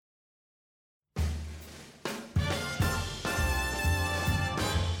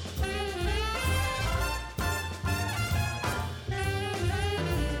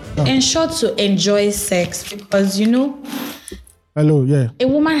ensure to enjoy sex because, Hello, yeah. a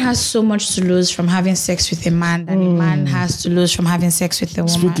woman has so much to lose from having sex with a man than a man has to lose from having sex with a woman.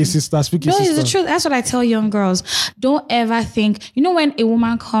 Speak your sister. No, it's the truth. That's what I tell young girls. Don't ever think, when a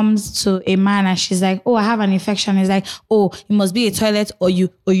woman comes to a man and she's like, oh, I have an infection. It's like, oh, it must be a toilet or you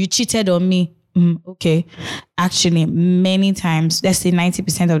cheated on me. Okay. Actually, many times, let's say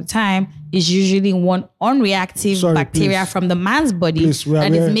 90% of the time, is usually one unreactive bacteria from the man's body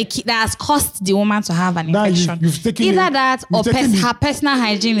that has caused the woman to have an infection. Either that or her personal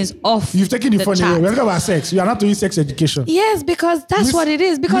hygiene is off. You've taken the funny way. We're talking about sex. You are not doing sex education. Yes, because that's what it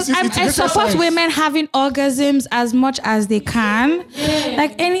is. Because I support women having orgasms as much as they can. Yeah.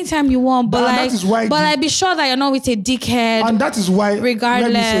 Like anytime you want. But be sure that you're not with a dickhead. And that is why,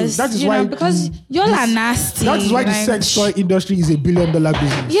 regardless. That is why. Because y'all are nasty. That is why the sex toy industry is $1 billion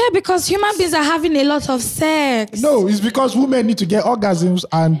business. Yeah, because human beings are having a lot of sex. No, it's because women need to get orgasms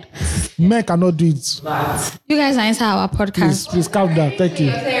and men cannot do it. You guys are inside our podcast. Please calm down. Thank you.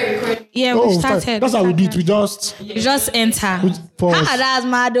 Yeah, we started. That's how we do it. We just enter. Pause. That's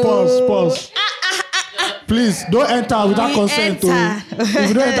mad. Pause. Please don't enter without consent. If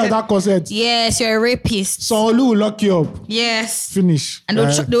you don't enter without consent, yes, you're a rapist. Someone will lock you up. Yes. Finish. And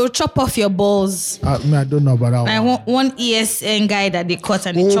they'll chop off your balls. I don't know about that one. One ESN guy that they caught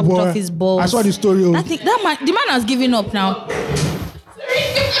and they chopped off his balls. I saw the story. The man has given up now.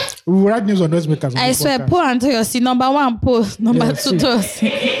 We will write news on Noisemakers. I swear, Paul Antoyosi, number 1 post, number 2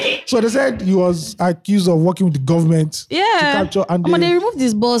 Toyosi. So they said he was accused of working with the government to capture. And they removed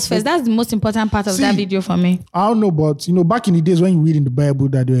his balls first. That's the most important part of that video for me. I don't know, but back in the days when you read in the Bible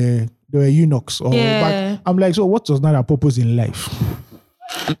that they were eunuchs, I'm like, so what was not their purpose in life?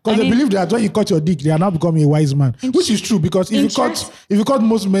 Because they believe that when you cut your dick, they are now becoming a wise man, which is true. Because if you cut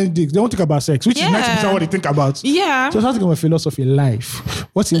most men's dicks, they don't think about sex, which is 90% what they think about. Yeah. So that's my philosophy in life.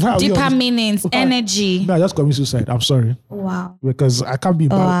 What's deeper meanings, energy. No, I just commit suicide. I'm sorry. Wow. Because I can't be.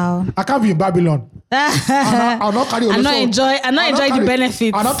 I can't be in Babylon. I'll not carry. I'm not enjoy the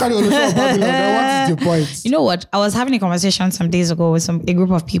benefits. I'll not carry of Babylon. Then what is the point? You know what? I was having a conversation some days ago with a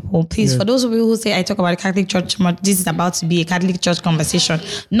group of people. Please, for those of you who say I talk about the Catholic Church, this is about to be a Catholic Church conversation.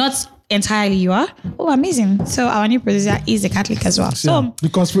 Not entirely you are. Oh, amazing. So our new producer is a Catholic as well. So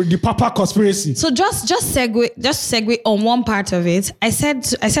the Papa conspiracy. So just segue on one part of it. I said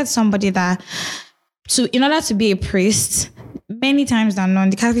to somebody that in order to be a priest, many times than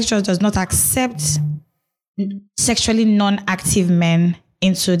none, the Catholic Church does not accept sexually non-active men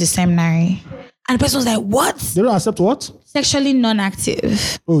into the seminary. And the person was like, what? They don't accept what? Sexually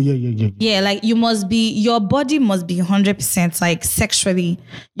non-active. Oh, yeah. Yeah, like your body must be 100% like sexually.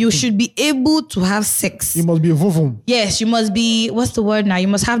 You should be able to have sex. You must be a vovum. Yes, you must be, what's the word now? You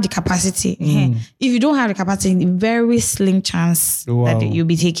must have the capacity. If you don't have the capacity, very slim chance that you'll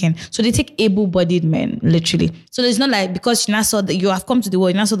be taken. So they take able-bodied men, literally. So it's not like because you now saw that you have come to the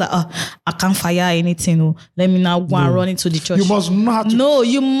world, you now saw that, I can't fire anything. Let me now go and run into the church. You must not. No,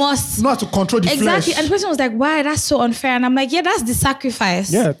 you must. Not to control the flesh. Exactly. And the person was like, why? That's so unfair. And I'm like, yeah, that's the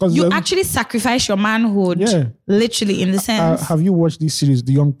sacrifice. Yeah, because you actually sacrifice your manhood, literally, in the sense. Have you watched this series,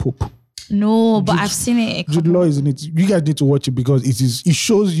 The Young Pope? No, but I've seen it. Jude Law is in it. You guys need to watch it because it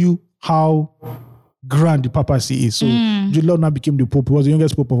shows you how grand the papacy is. So Jude Law now became the Pope. He was the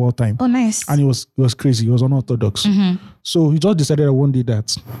youngest Pope of all time. Oh, nice. And he was crazy. He was unorthodox. So he just decided that one day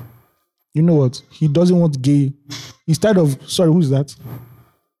that, you know what? He doesn't want gay. Instead of, sorry, who's that?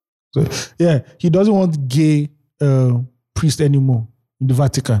 So, he doesn't want gay priest anymore in the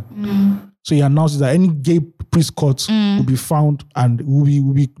Vatican. So he announces that any gay priest court will be found and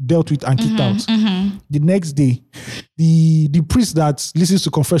will be dealt with and kicked out. The next day, the priest that listens to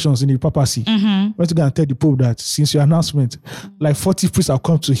confessions in the papacy went to go and tell the Pope that since your announcement, like 40 priests have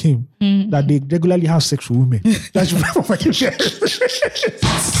come to him that they regularly have sex with women. That should be for fucking shit.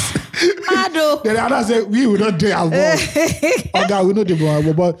 Then the other said, we will not dare our oh God, we know the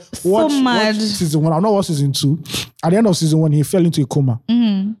boy. But watch season 1. I'm not watching season 2. At the end of season 1, he fell into a coma.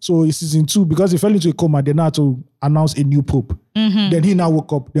 So in season 2, because he fell into a coma, they now had to announce a new pope. Then he now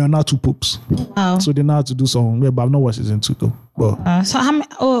woke up. There are now 2 popes. Wow. So they now have to do some. But I've not watched season 2 though. But so how many?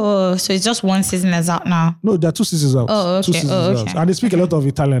 So it's just 1 season that's out now. No, there are 2 seasons out. Oh, okay. 2 seasons out. And they speak a lot of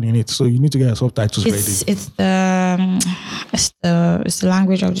Italian in it, so you need to get your subtitles ready. It's the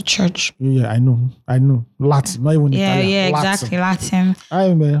language of the church. Yeah, I know. Latin, not even Italian. Yeah, exactly, Latin.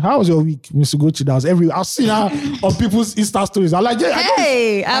 Hi man, how was your week, Mr. Gucci? That was I've seen her on people's Insta stories. I'm like,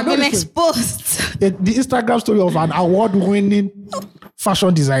 I've been exposed. The Instagram story of an award-winning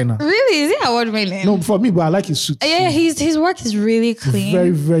fashion designer. Really? Is he award winning. No, for me, but I like his suit. Yeah, his work is really clean. Very,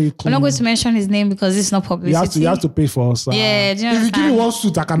 very I'm clean. not going to mention his name because it's not publicity. You have to pay for us. Yeah, do you if you give me understand? one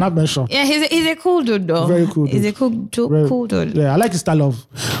suit, I cannot mention. Yeah, he's a cool dude though. Very cool dude. He's a cool dude. Yeah, I like his style of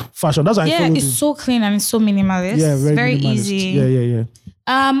fashion. That's why I Yeah, follow it's him. so clean and it's so minimalist. Yeah, very minimalist. easy. Yeah.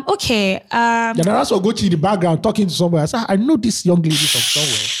 Okay. Yeah, then I also go to the background talking to somebody. I say, I know this young lady from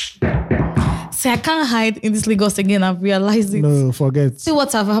somewhere. See, I can't hide in this Lagos again. I've realized it. No, forget. See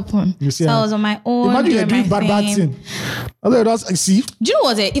what have happened. You see, so I was on my own. Imagine you're doing doing my bad thing. I see. Do you know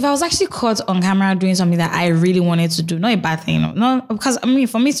what? If I was actually caught on camera doing something that I really wanted to do, not a bad thing, no, because I mean,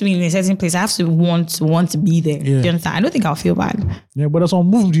 for me to be in a certain place, I have to want to be there. Yeah. Do you understand? I don't think I'll feel bad. Yeah, but there's some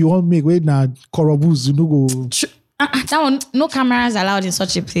move you want to make where now Korobus, you know, go. That one, no cameras allowed in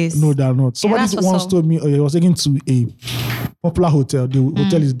such a place. No, they're not. Somebody that's what's once up. told me he was taken to a popular hotel. The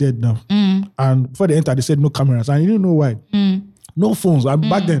hotel is dead now. And before they entered, they said no cameras. And you didn't know why. No phones. And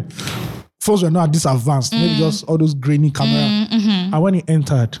back then, phones were not this advanced. Maybe just all those grainy cameras. And when he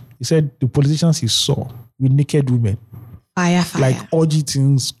entered, he said the politicians he saw with naked women. Fire. Like orgy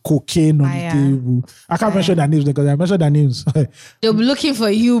things, cocaine on Fire. the table. I can't mention their names because I mentioned their names. They'll be looking for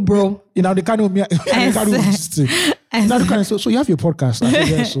you, bro. You know, they can't know me. They can't know me. Now they can't say, so you have your podcast. I said,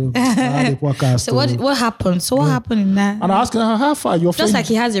 yes, so I have a podcast. So what happened? So what happened in that? And I asked her, how far your Just friend? like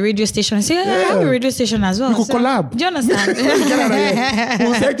he has a radio station. I say, I have a radio station as well. We could So, collab. Do you understand? Get out of here.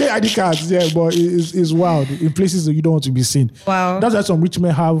 We'll say, get ID cards, yeah, but it's wild in places that you don't want to be seen. Wow. That's why some rich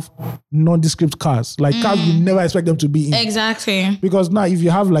men have nondescript cars, like cars you never expect them to be in. Exactly. Because now, if you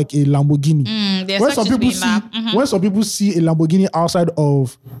have like a Lamborghini, they when expect some you to be people in see that. when some people see a Lamborghini outside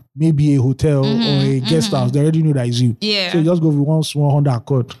of maybe a hotel or a guest house, they already know that it's you. Yeah. So you just go with one small Honda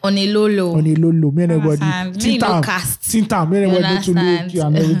Accord. On a low. On a low, me and everybody. Understand. Me no cast. Tintam, me and everybody to Understand. look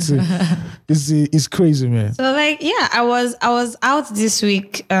and everything. It's crazy, man. So like, yeah, I was out this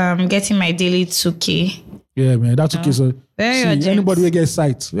week getting my daily 2K. Yeah, man. That's okay. So Very urgent. anybody will get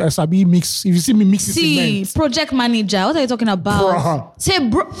sight. Yes, I be mix. If you see me mixing See, cement, project manager, what are you talking about? Bruh. Say,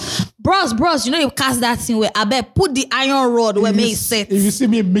 bros, you know you cast that thing where I bet put the iron rod where make set. if you see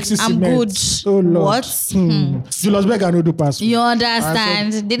me mixing I'm cement, good. Oh Lord. What? Julius Berger no do pass. You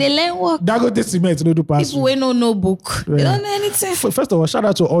understand? Did they learn work? Dagote cement no do pass. People who no book. They Yeah. don't know anything. First of all, shout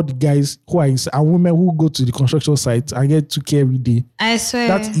out to all the guys who are and women who go to the construction site and get 2K every day. I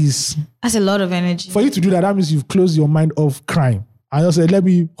swear. That's a lot of energy. for you to do that. That means you've closed your mind off crime. And just say, let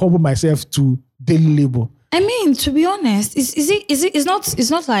me humble myself to daily labor. I mean, to be honest, it's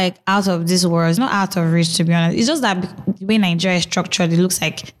not like out of this world. It's not out of reach, to be honest. It's just that the way Nigeria is structured, it looks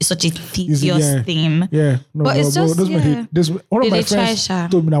like it's such a tedious thing. Yeah. No, But it's just, one of They my try, friends sha.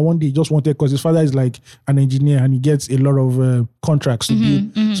 told me that one day he just wanted, because his father is like an engineer and he gets a lot of contracts to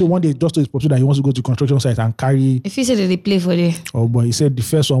build. So one day just told his pop that he wants to go to construction site and carry. If you say that they play for the, Oh boy, he said the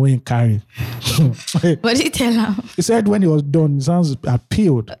first one when he carried. but he tell him, He said when he was done, his hands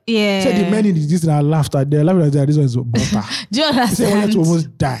appealed. yeah. He said the men in the distance are laughed at. They're laughing at that. This one is butter. Do you He said he wanted to understand?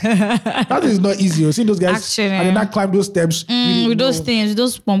 almost die. That is not easy. You've seen those guys Actually. and then not climb those steps. really, With those no. things, with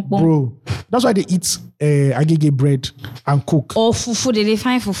those pom pom. Bro, that's why they eat agege bread and cook. Or fufu, they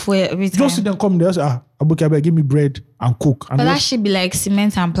find fufu every time. Just see them come there, say, Abuki, abeg, give me bread and cook. And But that just- should be like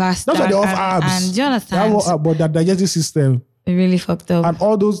cement and plaster. that's why they off and, abs. And do you They understand? have all- but that digestive system It really fucked up. and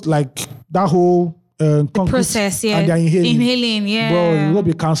all those, like, that whole concrete Process, yeah. and they're inhaling. yeah. Bro, you're going to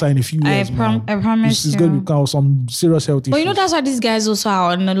be cancer in a few years, man. I promise It's you. going to become some serious health issues. But you know that's why these guys also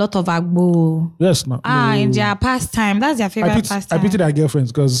are on a lot of agbo. Yes, no. In their pastime. That's their I favorite pity pastime. their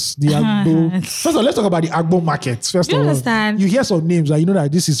girlfriends because the Agbo. First of all, let's talk about the Agbo market. First You of all, understand? you hear some names and you know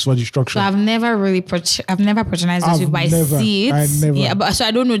that this is for destruction. So I've never patronized those people. I never. see it. I never. Yeah, but so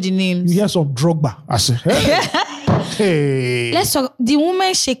I don't know the names. You hear some Drogba. I say, hey. Let's talk. The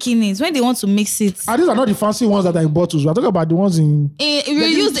woman shaking it when they want to mix it. And these are not the fancy ones that are in bottles. We're talking about the ones in. We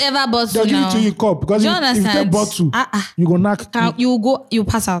use ever They'll bottle give it now. to you in cup because Do you if you understand? take bottle, you go knock. You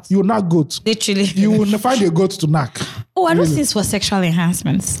pass out. You knock goat. Literally. You will find a goat to knock. Oh, I don't think it's for sexual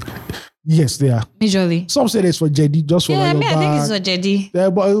enhancements. Yes, they are. Majorly. Some say it's for JD, just for Yeah, like I your mean, I think back. it's for Jedi. Yeah,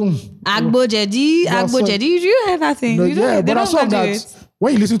 but Agbo Jedi. That's Agbo so- Jedi. Do you hear that thing? no, You don't, yeah, they but I don't saw do that it.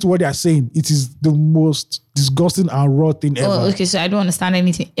 when you listen to what they are saying, it is the most disgusting and raw thing ever. Oh, okay. So I don't understand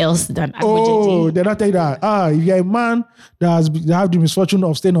anything else than Agbo Oh, Jedi. they're not telling that. If you're a man that have the misfortune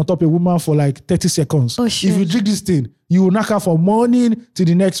of staying on top of a woman for like 30 seconds, Oh, if shit. you drink this thing, you will knock her from morning to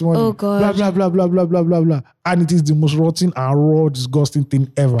the next morning. Oh, God. Blah, blah, blah, blah, blah, blah, blah, blah. And it is the most rotten and raw, disgusting thing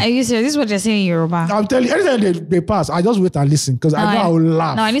ever. Are you serious? This is what they're saying in Yoruba. I'm telling you, anytime they pass, I just wait and listen because I know I will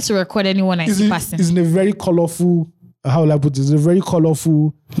laugh. No, I need to record anyone I see passing. It's in a very colorful, how will I put it? It's a very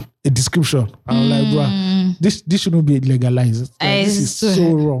colorful description. I'm like, bro, This shouldn't be legalized. Like, this is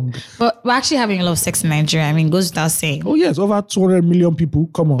so wrong. But we're actually having a lot of sex in Nigeria. I mean, goes without saying. Oh yes, over 200 million people.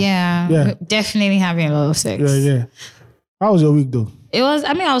 Come on. Yeah. We're definitely having a lot of sex. Yeah. How was your week though? It was.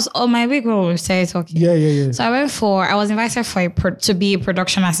 I mean, I was on my week when we started talking. Yeah. So I was invited to be a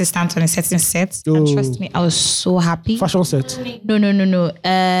production assistant on a certain set. And trust me, I was so happy. Fashion set. No.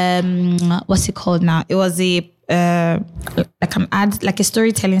 What's it called now? It was a like an ad, like a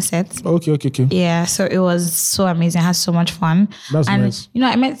storytelling set. Okay. Yeah, so it was so amazing. I had so much fun. That's nice.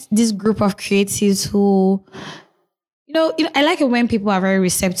 I met this group of creatives who, I like it when people are very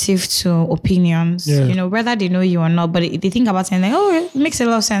receptive to opinions, whether they know you or not, but they think about it and like, it makes a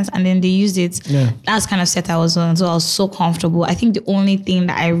lot of sense. And then they use it. Yeah. That's kind of set I was on. So I was so comfortable. I think the only thing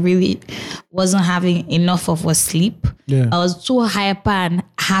that I really wasn't having enough of was sleep. Yeah. I was too hyper and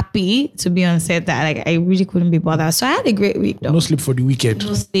happy to be on set that I really couldn't be bothered. So I had a great week though. No sleep for the weekend.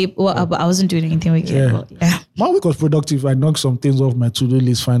 No sleep. Well, but I wasn't doing anything weekend. Yeah. My week was productive. I knocked some things off my to-do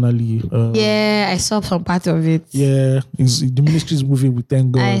list finally. I saw some part of it. Yeah. The ministry is moving, we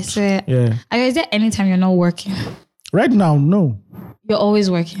thank God. I swear. Yeah. Is there any time you're not working? Right now, no. You're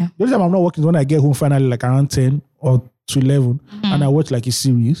always working. The only time I'm not working is when I get home finally, like around 10 or to 11, and I watch like a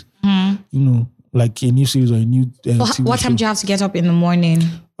series, like a new series or a new TV what time do you have to get up in the morning?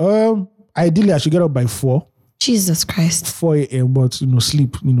 Ideally, I should get up by 4. Jesus Christ. 4 a.m., but,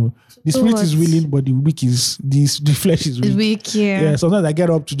 sleep, The spirit is willing, but the flesh is weak. Yeah, sometimes I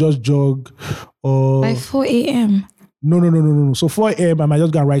get up to just jog or... By 4 a.m.? No. So 4 a.m. I might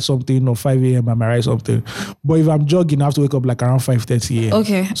just go and write something, or 5 a.m. I might write something. But if I'm jogging, I have to wake up like around 5:30 a.m.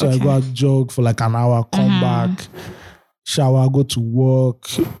 Okay. So I go out, jog for like an hour, come back, shower, go to work.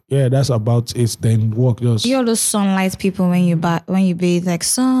 Yeah, that's about it. Then work just. You're those sunlight people when you bathe, like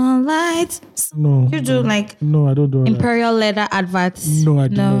sunlight. No. You do like. No, I don't do Imperial leather adverts. No, I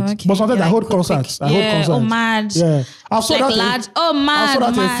do not. Okay. But sometimes I hold concerts. Oh, mad. Yeah. I've sold out mad.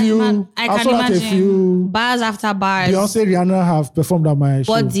 a few. I can imagine. Bars after bars. Beyonce, Rihanna have performed at my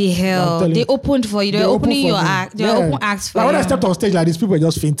show. What the hell? They opened for you. They're opening your act. They're open acts for you. When I stepped on stage like this, people were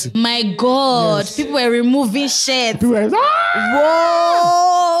just fainting. My God. Yes. People were removing shit. People were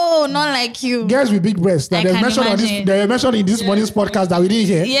whoa, not like you. Girls with big breasts that they mentioned in this morning's podcast that we didn't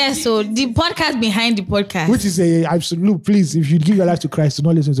hear. Yeah, so the podcast behind the podcast. Which is a absolute, please, if you give your life to Christ, do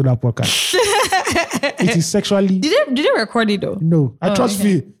not listen to that podcast. It is sexually. Did they record it though? No. I trust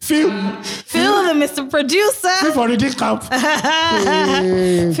Phil. Phil, the Mr. Producer. Phil for reading camp.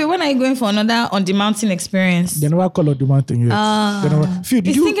 Phil, when are you going for another on the mountain experience? They never call on the mountain yet. Phil,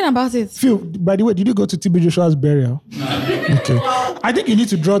 he's thinking about it. Phil, by the way, did you go to TB Joshua's burial? No. Okay. I think you need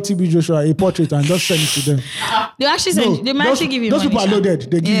to draw TB Joshua a portrait and just send it to them. They actually send. They might actually give you money. Those people are loaded.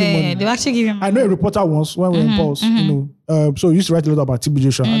 They give you money. Yeah, they actually give you money. I know a reporter once when we were in Pulse, so he used to write a lot about TB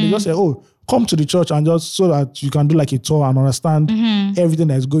Joshua, and they just say, come to the church and just so that you can do like a tour and understand everything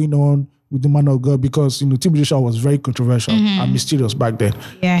that is going on with the man of God, because TB Joshua was very controversial and mysterious back then.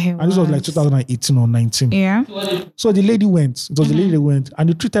 Yeah, and this was like 2018 or 19. Yeah. So the lady went. It was the lady that went, and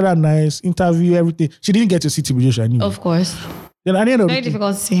they treated her nice, interview, everything. She didn't get to see TB Joshua anyway. Of course. Then at the end of very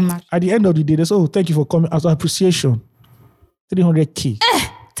difficult to see him. At the end of the day, they said, thank you for coming as appreciation. 300K.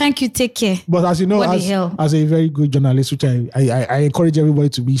 Thank you, take care. But as you know, as a very good journalist, which I encourage everybody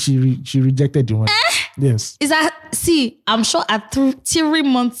to be, she rejected the money. Yes. Is that, I'm sure at 3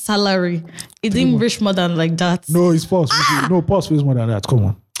 months salary, it didn't reach more than like that. No, it's Pulse. No, Pulse pays more than that. Come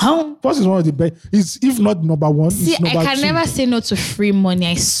on. How? Pulse is one of the best. It's, if not number one, See, it's number I can 2. never say no to free money.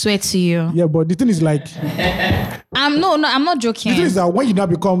 I swear to you. Yeah, but the thing is like... I'm not joking. The thing is that when you now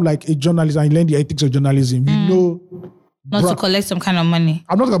become like a journalist and you learn the ethics of journalism, you know... Not to collect some kind of money.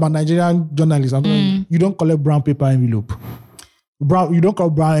 I'm not talking about Nigerian journalists. I'm talking, you don't collect brown paper envelope. You don't call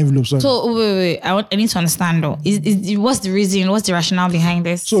brown envelopes. Sorry. So wait. I need to understand though. What's the reason? What's the rationale behind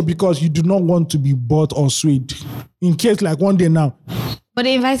this? So because you do not want to be bought or swayed, in case like one day now. But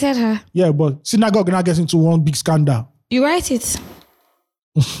they invited her. Yeah, but synagogue now gets into one big scandal. You write it.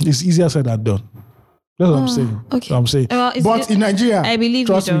 It's easier said than done. That's what I'm saying. Okay. I'm saying. But in Nigeria, I believe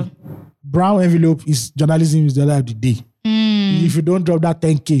trust me, brown envelope is journalism is the life of the day. If you don't drop that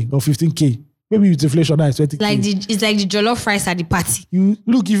 10K or 15K, maybe it's inflation now, it's 20K. It's like the jollof rice at the party.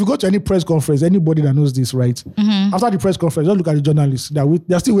 Look, if you go to any press conference, anybody that knows this, right? After the press conference, just look at the journalists.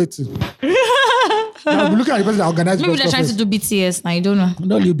 They're still waiting. Now, look at the person that organized. Maybe they're trying to do BTS now. You don't know.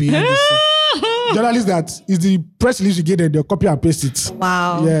 Don't you be journalists that is the press release you get and they'll copy and paste it.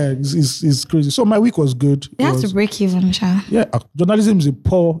 Wow. Yeah, it's crazy. So my week was good. They have to break even, Sha. Yeah, journalism is a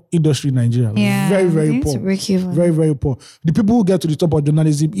poor industry in Nigeria. Yeah, very, very poor. To break even. Very, very poor. The people who get to the top of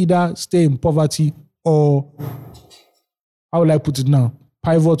journalism either stay in poverty or, how will I put it now,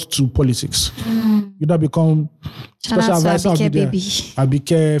 pivot to politics. You now become Shout special out to advisor of Abike media. Baby.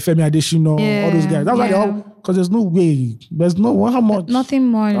 Abike, Femi Adesina, all those guys. That's why they all, because there's no way. There's no, how much? Nothing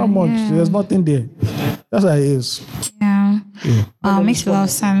more. How much? Yeah. There's nothing there. That's how it is. Yeah. Yeah. Makes a lot of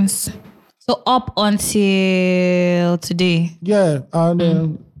sense. So up until today. Yeah,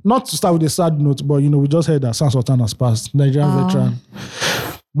 and not to start with a sad note, but we just heard that Sam Sultan has passed. Nigerian veteran,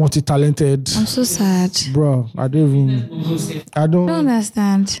 multi-talented. I'm so sad. Bro, I don't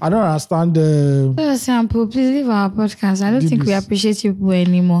Understand. I don't understand. Sample, please leave our podcast. I don't think we This. appreciate you people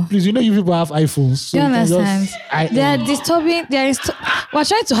anymore. Please, you people have iPhones. So Do you can understand? They are disturbing. We're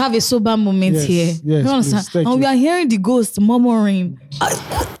trying to have a sober moment Yes, here. yes, You understand? please, thank And you. we are hearing the ghost murmuring.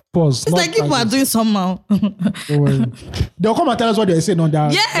 Pause. It's like people are doing somehow. Don't worry. They'll come and tell us what they're saying on their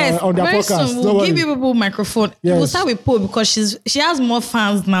Yes, on their very podcast. soon Don't we'll give worry. you people microphone. Yes. We'll start with Paul because she has more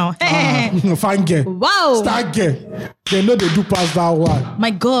fans now. Fan girl. Wow. Star girl. They know they do pass that one. My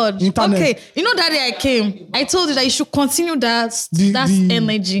God. Internet. Okay. You know that day I came, I told you that you should continue that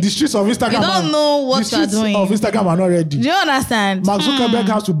energy. The streets of Instagram. You don't know what the you are streets doing. of Instagram are not ready. Do you understand? Mark Zuckerberg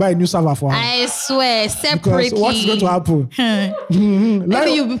has to buy a new server for her. I swear, Because separately. what is going to happen?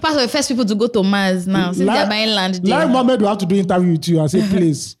 Maybe you'll be part of the first people to go to Mars now, since they're buying land there. Larry Mohammed will have to do interview with you and say,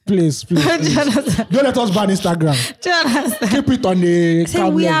 please. Do you understand? Don't let us ban Instagram. Do you understand? Keep it on the So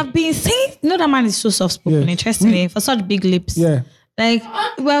we cable. have been saying, you know, that man is so soft spoken, Yeah. interestingly, for such big lips. Yeah. Like,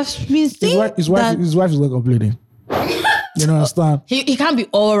 we have been saying His that wife is not complaining. You don't understand? he can't be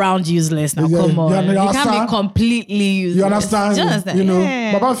all around useless now. Yeah, Come on. you He can't understand? be completely useless. You understand? Do you understand? You know,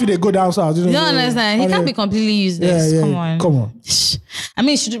 Yeah. Baba feel they go down south. You You don't understand? He can't be completely useless. Come on. Come on. I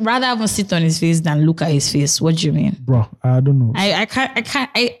mean, you should rather even sit on his face than look at his face. What do you mean? Bro, I don't know. I accept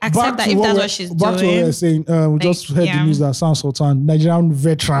that if that's what she's back to what doing. we're saying, we just heard the news that Sam Sultan, Nigerian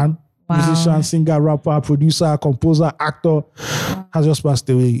veteran, musician, singer, rapper, producer, composer, actor, has just passed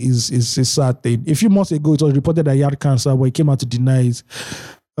away. Is a sad thing. A few months ago, it was reported that he had cancer, but he came out to deny it.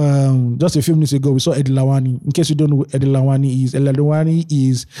 Just a few minutes ago, we saw Eddie Lawani. In case you don't know who Eddie Lawani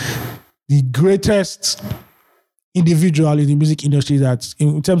is the greatest individual in the music industry that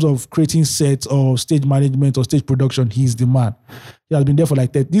in terms of creating sets or stage management or stage production, he's the man. He has been there for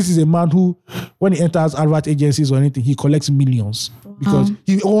like that. This is a man who, when he enters advert agencies or anything, he collects millions because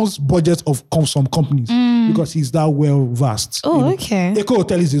he owns budgets of some companies because he's that well versed. Oh, okay. Eco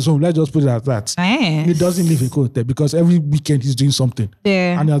Hotel is his own. Let's just put it at that. Nice. He doesn't leave Eco Hotel because every weekend he's doing something.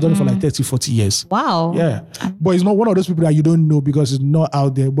 Yeah. And he has done it for like 30, 40 years. Wow. Yeah. But he's not one of those people that you don't know because he's not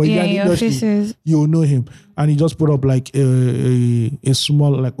out there. But Yeah, in the your industry, faces. you'll know him. And he just put up like a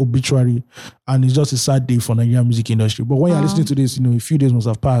small like obituary. And it's just a sad day for Nigerian music industry. But when you're listening to this, a few days must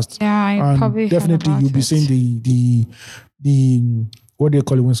have passed. Yeah, I And probably heard definitely about you'll be it. seeing the what do they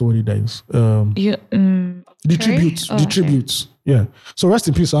call it when somebody dies? You, The tributes. Oh, The okay. tributes. Yeah. So rest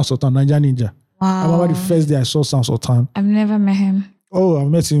in peace, Sam Sultan, Nigerian Ninja. I remember the first day I saw Sam Sultan. I've never met him. Oh, I've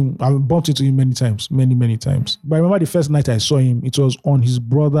met him. I've bumped into him many times. Many times. But I remember the first night I saw him, it was on his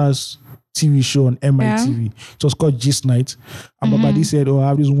brother's TV show on MITV. It was called Gist Night. And Babadi said, I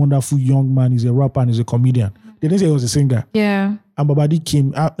have this wonderful young man. He's a rapper and he's a comedian. They didn't say he was a singer. Yeah. And Babadi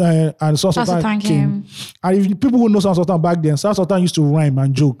came. And Sam Sultan came. And if people who know Sam Sultan back then, Sam Sultan used to rhyme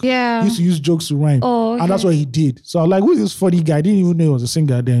and joke. Yeah. He used to use jokes to rhyme. Oh, okay. And that's what he did. So I was like, who is this funny guy? I didn't even know he was a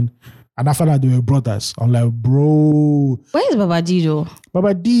singer then. And I found out they were brothers. I'm like, bro. Where is Baba Dido?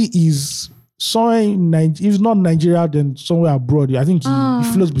 Baba D is somewhere in Nigeria. If not Nigeria, then somewhere abroad. I think he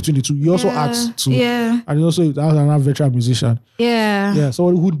floats between the two. He also acts too. Yeah. And he also is another veteran musician. Yeah. Yeah,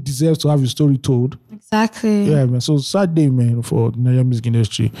 someone who deserves to have his story told. Exactly. Yeah, man. So sad day, man, for the Nigerian music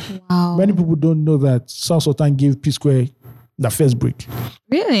industry. Wow. Many people don't know that Sam Sultan gave P Square the first break.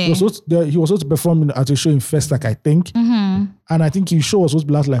 Really? He was supposed to perform at a show in Festac, I think. And I think his show was supposed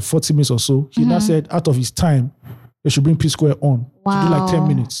to last like 40 minutes or so. He now said, out of his time, they should bring P Square on to do like 10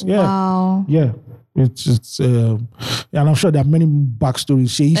 minutes. Yeah. Wow. Yeah. And I'm sure there are many backstories.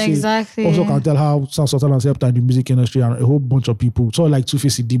 She Exactly. also can tell how Sam Sultan has helped out in the music industry and a whole bunch of people. So like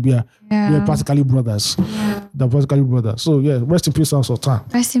Two-Face Idibia, they were practically brothers. They're practically brothers. So yeah, rest in peace, Sam Sultan.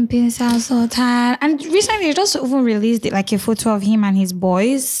 Rest in peace, Sam Sultan. And recently, you just even released like a photo of him and his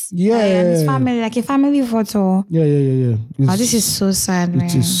boys. Yeah. And his family, like a family photo. Yeah. Oh, this is so sad, man.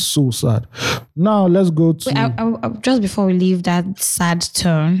 It is so sad. Now let's go to I, just before we leave that sad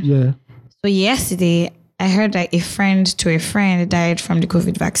tone. yeah. So yesterday, I heard that a friend to a friend died from the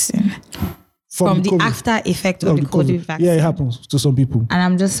COVID vaccine. From the COVID. after effect of the COVID vaccine. Yeah, it happens to some people. And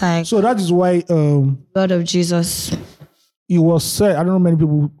I'm just like, So that is why Lord of Jesus. it was said, I don't know many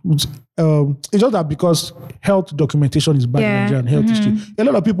people, it's just that because health documentation is bad in Nigerian health history. A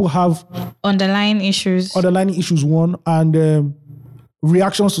lot of people have Underlying issues. underlying issues, one, and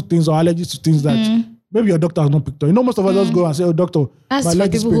reactions to things or allergies to things that maybe your doctor has not picked up. You know, most of us just go and say, oh, doctor, That's my for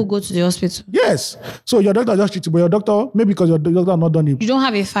leg is people who pain. go to the hospital. Yes. So your doctor just treats you, but your doctor, maybe because your doctor has not done it. You don't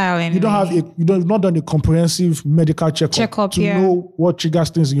have a file anyway. You've not done a comprehensive medical checkup to know what triggers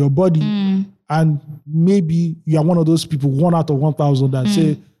things in your body. And maybe you are one of those people, 1 out of 1,000 that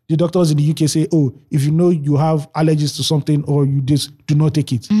say, the doctors in the UK say, oh, if you know you have allergies to something or you just do not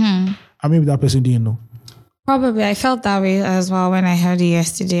take it. And maybe that person didn't know. Probably. I felt that way as well when I heard it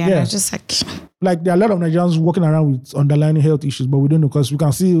yesterday. And I was just like there are a lot of Nigerians walking around with underlying health issues, but we don't know because we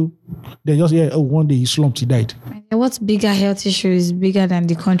can see they just hear, oh, one day he slumped, he died. What's bigger health issue is bigger than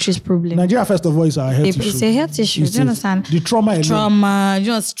the country's problem? Nigeria, first of all, is our health issue. It's a health issue. Do you understand? The trauma,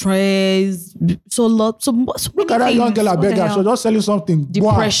 stress, look at that young girl at beggar. She was just selling something.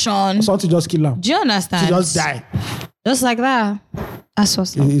 Depression. Something just kill her. Do you understand? She just die. Just like that. That's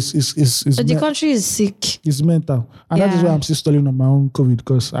what's up. The country is sick. It's mental. And that is why I'm still studying on my own COVID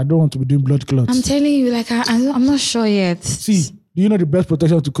because I don't want to be doing blood clots. I'm telling you, like, I'm not sure yet. See, do you know the best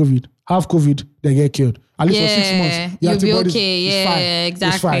protection to COVID? Have COVID, then get cured. At least for 6 months. You'll be okay. Yeah,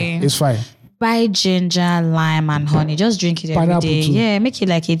 exactly. It's fine. Buy ginger, lime, and honey. Just drink it every day. Too. Yeah, make it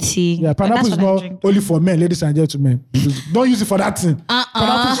like a tea. Yeah, pineapple is not only for men, ladies and gentlemen. Don't use it for that thing.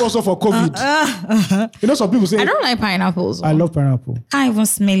 Pineapple is also for COVID. You know, some people say... I don't like pineapples. I love pineapple. Can't even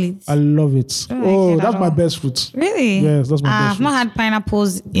smell it. I love it. That's my best fruit. Really? Yes, that's my best fruit. I've not had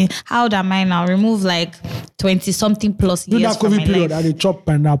pineapples. How old am I now? Remove like 20-something plus years that COVID period, I chop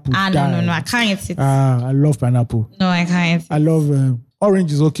pineapple. No. I can't eat it. I love pineapple. No, I can't. I love...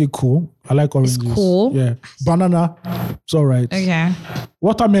 orange is okay, cool. I like oranges. It's cool. Yeah. Banana, it's all right. Okay.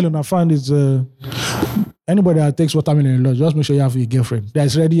 Watermelon, I find is... anybody that takes watermelon in lunch, just make sure you have a girlfriend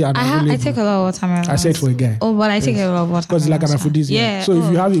that's ready and available. I take a lot of watermelon. I said for a guy. Oh, but I take a lot of watermelon. Because it's like an aphrodisiac. Yeah. So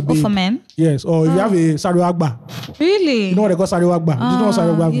if you have a babe... for men? Yes. Or if you have a Saruagba. Really? You know what they call Saruagba? Do you know what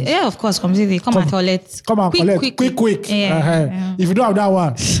Saruagba means? Yeah, of course. Completely. Come and collect. Come and collect. Quick. Yeah. If you don't have that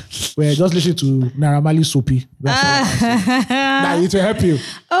one, well, just listen to Naira Marley Soapy. That it will help you.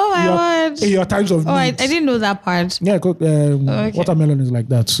 Oh my word. In your times of need. I didn't know that part. Yeah, watermelon is like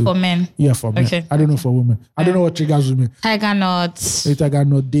that too. For men? Yeah, for men. Okay. I don't know for women. I don't know what triggers women. Tiger nuts. Tiger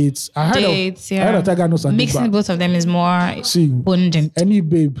nut, dates. I heard of tiger nuts and mixing both of them is more abundant. Any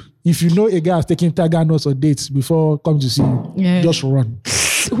babe, if you know a guy is taking tiger nuts or dates before come to see you, just run.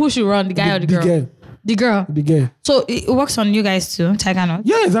 Who should run? The guy or the girl? The girl. So it works on you guys too, tiger nuts?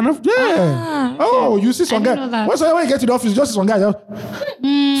 Yeah, it's enough. Yeah. Okay. Oh, you see some guy. When you get to the office, just see some guy.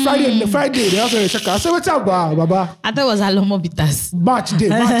 Friday, they also check out. I say, what's up, Baba? I thought it was Alomo Bitters. Match day.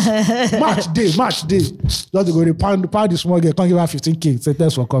 Just to go to pound the small girl, can't give her 15K. Say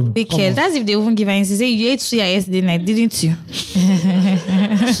thanks for coming. Because that's if they even give her and say, you ate suya yesterday night, didn't you?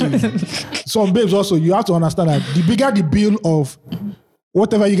 Some babes also, you have to understand that the bigger the bill of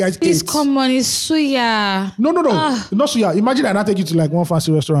whatever you guys Please ate. come on, it's suya. No. Not suya. Imagine I take you to like one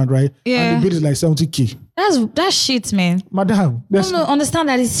fancy restaurant, right? Yeah. And the bill is like 70K. That's shit, man. Madam. No, understand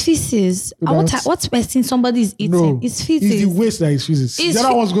that it's feces. What's wasting somebody is eating? No, it's feces. It's the waste that is feces. The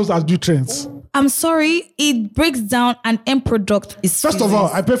other ones goes as nutrients. I'm sorry, it breaks down an end product is First of all,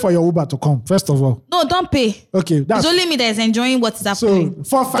 I pay for your Uber to come. First of all. No, don't pay. Okay. It's only me that is enjoying what is happening.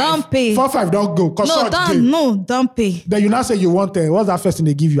 So 4-5. Don't pay. 4-5, don't go. Don't pay. Then you now say you want what's that first thing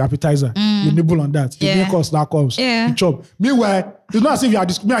they give you? Appetizer. You nibble on that. The main course that comes. Yeah. You chop. Meanwhile, it's not as if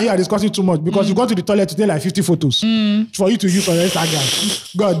me and you are discussing too much because you go to the toilet to take like 50 photos for you to use on your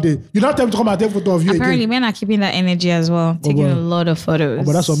Instagram. God day. You not tell me to come and take a photo of you Apparently, again. men are keeping that energy as well. Taking a lot of photos.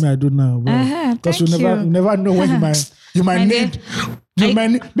 But that's what I do now. Because you never know when you might need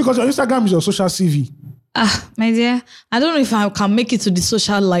because your Instagram is your social CV. My dear, I don't know if I can make it to the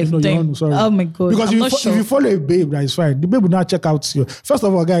social life thing. Sorry. Oh my God. Because if you follow a babe, that is fine. The babe will not check out your... First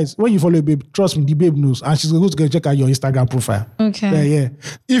of all, guys, when you follow a babe, trust me, the babe knows. And she's going to check out your Instagram profile. Okay. Yeah.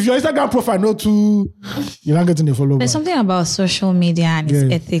 If your Instagram profile not too... You're not getting a follow. There's something about social media and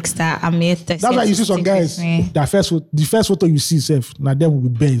its ethics that I'm yet to... That's why you see some guys, the first photo you see, now them will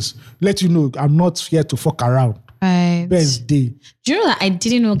be Benz. Let you know, I'm not here to fuck around. Right. Best day. Do you know that I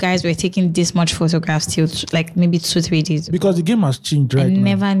didn't know guys were taking this much photographs till like maybe 2-3 days ago? Because the game has changed right now. I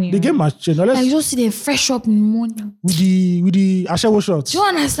never knew. The game has changed. Now, I just see them fresh up in the morning. With the Ashewo shots. Do you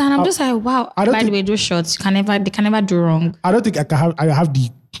understand? I'm just like, wow. By the way, those shots, they can never do wrong. I don't think I have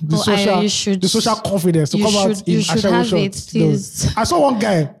the social confidence to come out in Ashewo shots. Please. No. I saw one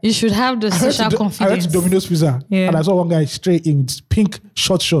guy. You should have the social confidence. I went to Domino's Pizza and I saw one guy straight in with pink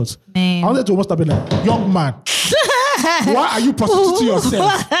short shorts. Man. I wanted to almost stop it like, young man. Why are you prostituting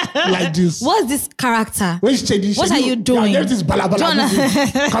yourself like this? What's this character? What are you doing? Yeah, this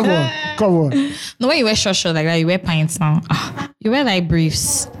Come on. No, when you wear short like that, you wear pants now. You wear like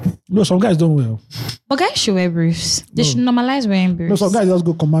briefs. No, some guys don't wear. But guys should wear briefs. They should normalize wearing briefs. No, some guys just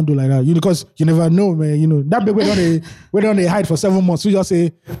go commando like that. Because you never know, man. That baby we don't hide for 7 months. We just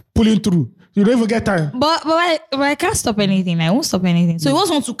say pulling through. You don't even get time. But I can't stop anything. I won't stop anything. So you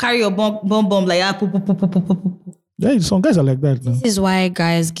also want to carry your bomb like Yeah, some guys are like that. This is why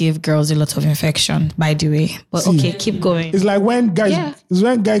guys give girls a lot of infection, by the way. But okay, keep going. It's like when guys, it's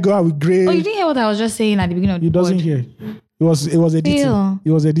when guys go out with grey. Oh, you didn't hear what I was just saying at the beginning of the He doesn't hear. It was editing.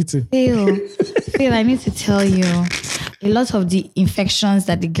 It was editing. Phil, I need to tell you, a lot of the infections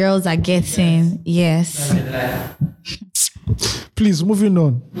that the girls are getting, yes. Please, moving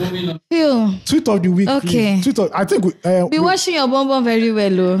on. Phil. Tweet of the week. Okay. I think we watching your bonbon very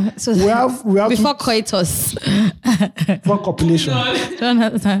well, so we have before coitus. For copulation.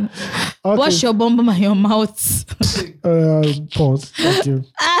 Jonathan. Okay. Wash your bonbon and your mouth. Pause. Thank you.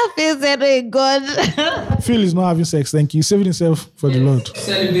 Phil said, "Oh God." Phil is not having sex. Thank you. He's saving himself for the Lord.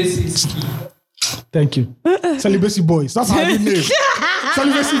 Celibacy. Thank you. Celibacy boys. That's how you name.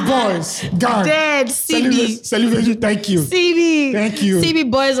 Celibacy boys. Gang. Dead. CB. Celibacy. Thank you. CB. Thank you.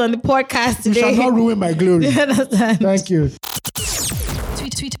 CB boys on the podcast today. You shall not ruin my glory. You understand? Thank you.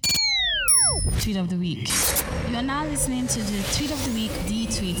 Tweet of the week. You are now listening to the tweet of the week, the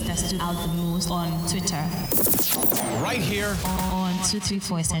tweet that stood out the most on Twitter. Right here on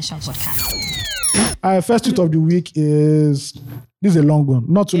 234 Essential Podcast. First tweet of the week is, this is a long one,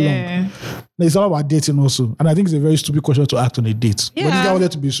 not too long. It's all about dating also. And I think it's a very stupid question to act on a date. Yeah. But this guy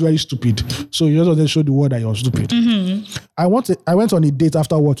wanted to be very stupid. So you just wanted to show the world that you're stupid. Mm-hmm. I went on a date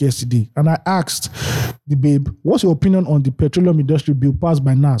after work yesterday and I asked the babe, what's your opinion on the petroleum industry bill passed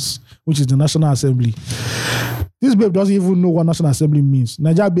by NAS, which is the National Assembly? This babe doesn't even know what National Assembly means.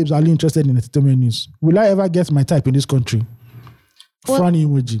 Nigeria babes are only interested in entertainment news. Will I ever get my type in this country? Frowny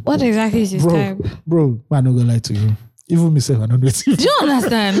emoji. What exactly is his type? Bro, I'm not gonna lie to you. Even myself, I don't know it. Do you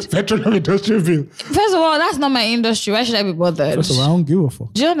understand? Petroleum industry bill. First of all, that's not my industry. Why should I be bothered? First of all, I don't give a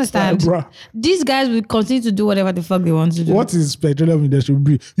fuck. Do you understand? These guys will continue to do whatever the fuck they want to do. What is petroleum industry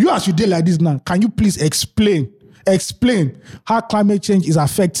bill? You as you did like this now, can you please explain how climate change is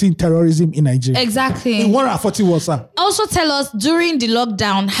affecting terrorism in Nigeria? Exactly. In 140 words, sir. Also tell us during the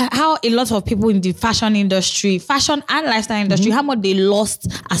lockdown how a lot of people in the fashion industry, fashion and lifestyle industry, how much they lost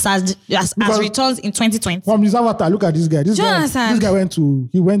as returns in 2020. From his avatar, look at this guy. This guy went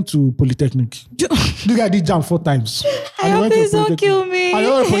to Polytechnic. This guy did jam 4 times. I hope please don't kill me. I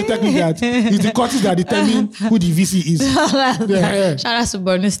know Polytechnic that is the courses that determine who the VC is. Shout out to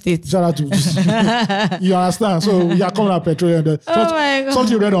Borno State. Shout out to you understand? So you are coming out petroleum. My God.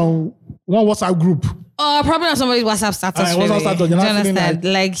 Something you read on one WhatsApp group. Probably on somebody's WhatsApp status. WhatsApp status. Do you understand?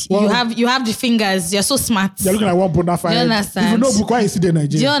 You have the fingers. You're so smart. You're looking like one bona fide. Do you understand? If you know book, why is it in Nigeria?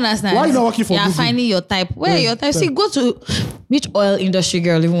 Do you understand? Why are you not working for Google? You're finding your type. Where are your type? See, go to which oil industry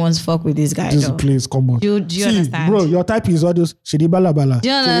girl even wants to fuck with this guy? Just please, come on. Do you understand? Bro, your type is all those shady balabala. Do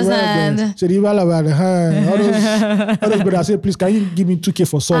you understand? Shady balabala. All those brothers say, please, can you give me 2K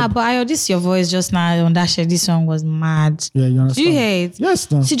for sub? But Ayo, this your voice just now on that shit. This song was mad. Yeah, you understand? Do you hear it?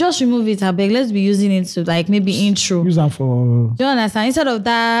 Yes, no. See, just remove it, I beg. Let's be using it to like maybe intro. Use them for. Do you understand? Instead of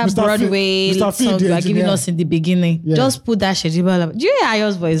that Mr. Broadway Mr. song you are giving us in the beginning, just put that shit. Do you hear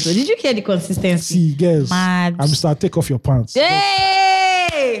Ayo's voice though? Did you hear the consistency? See, guys. Mad. I'm Mr. Take off your pants.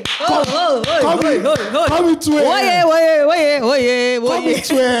 Hey! Come into Come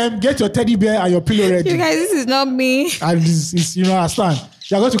into get your teddy bear and your pillow ready. You guys, this is not me. And this is, you know, understand.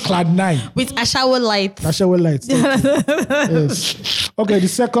 You're going to Cloud 9 with a shower light. Yes. Okay, the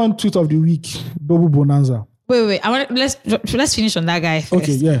second tweet of the week, Double Bonanza. Wait. Let's finish on that guy first.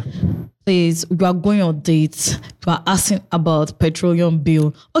 Okay, yeah. Please, you are going on dates. You are asking about petroleum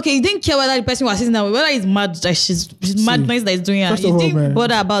bill. Okay, you didn't care whether the person was sitting down, whether he's mad that she's madness that is doing her. You didn't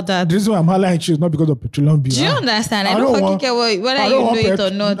bother about that. The reason why I'm highlighting you is not because of petroleum bill. Do you understand? I don't fucking care whether you know it or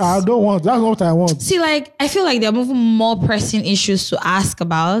not. I don't want. That's not what I want. See, like, I feel like there are more pressing issues to ask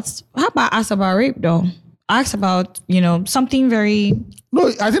about. How about ask about rape though? Ask about, something very... No,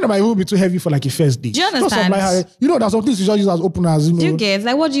 I think that might even be too heavy for like a first date. Do you understand? There's some things you just use as open as, Do you get?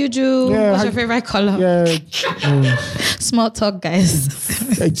 Like, what do you do? Yeah, what's your favorite color? Yeah. Small talk, guys.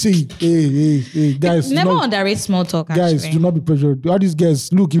 Hey, guys. Never underrate small talk, actually. Guys, do not be pressured. All these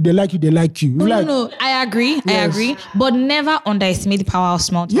guys, look, if they like you, they like you. No, I agree. Yes. I agree. But never underestimate the power of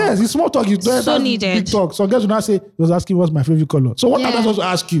small talk. Yes, it's small talk. It's so needed. Big talk. So guys will not say, he was asking what's my favorite color. So what am I supposed to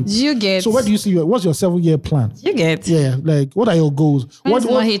ask you? Do you get? So where do you see what's your 7-year plan? You get? Yeah, like what are your goals? What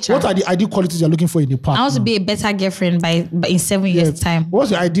are the ideal qualities you're looking for in a partner? I want to be a better girlfriend in 7 years' time. What's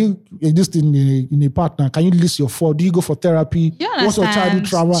your ideal in a partner? Can you list your 4? Do you go for therapy? You understand? What's your childhood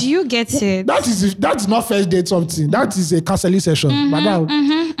understand. trauma. Do you get it? That is not first date something. That is a counseling session. Madam,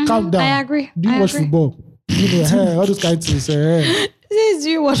 calm down. I agree. Do you watch football? All those kind of things. Do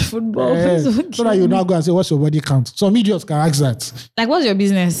you watch football? It's okay. So that you now go and say, what's your body count? Some idiots can ask that. Like, what's your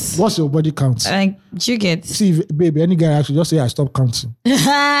business? What's your body count? Like, do you get? See, baby, any guy actually just say, I stop counting.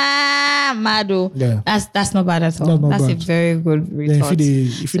 Mado. Yeah. That's not bad at all. That's a very good retort.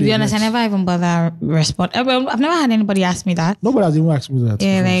 If To be honest, I never even bother respond. I've never had anybody ask me that. Nobody has even asked me that.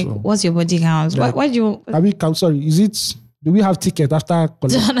 Yeah, before, like, what's your body count? Yeah. What do you... I mean, sorry, is it... Do we have ticket after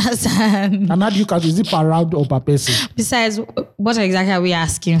college? don't understand. And how do you count? Is it per round or per person? Besides, what exactly are we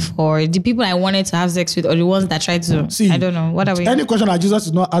asking for? The people I wanted to have sex with or the ones that tried to? See, I don't know. What are we? Any question that Jesus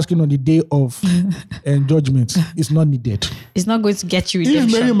is not asking on the day of judgment is not needed. It's not going to get you If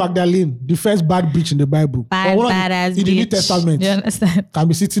redemption. Mary Magdalene, the first bad bitch in the Bible, or one Badass in the New bitch. Testament, Do you understand? can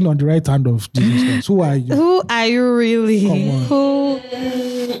be sitting on the right hand of Jesus Christ. Who are you? Who are you really? Come on. Who?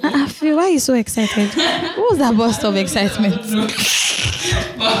 I feel, why are you so excited? What was that burst of excitement?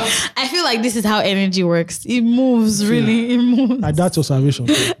 I feel like this is how energy works. It moves, really. It moves. I doubt your salvation.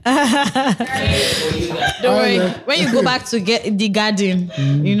 Don't worry. When you go back to get the garden,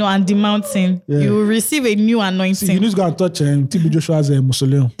 and the mountain, you will receive a new anointing. See, you need to go and touch TB Joshua's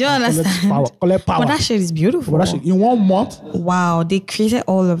mausoleum. Do you understand? Collect power. But that shit is beautiful. But that shit, in 1 month, Wow, they created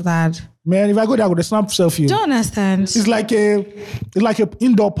all of that. man, if I go there, I go to snap selfie. Do you understand? It's like a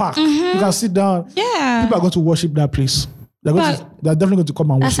indoor park. You can sit down. Yeah. People are going to worship that place. They're definitely going to come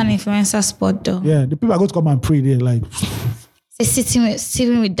and That's worship. an influencer spot, though. Yeah, the people are going to come and pray there. Like, Say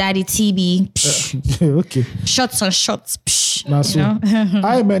sitting with Daddy TB. okay. Shots on shots. Psh, Now, so,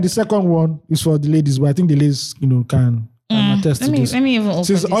 I man, the second one is for the ladies, but I think the ladies, can attest to this. Let me even open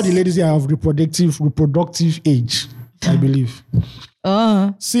Since this. all the ladies here have reproductive age, I believe.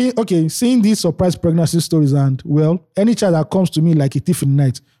 Seeing these surprise pregnancy stories and, well, any child that comes to me like a thief in the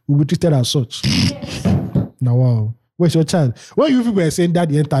night will be treated as such. Now, wow. Where's your child? When you people are saying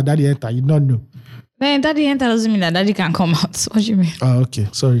daddy enter, you don't know. Then Daddy enter doesn't mean that Daddy can come out. What do you mean? Oh, okay.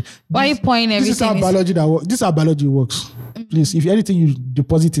 Sorry. Why are you pointing everything? This is how biology that works. This is how biology works. Please, if anything you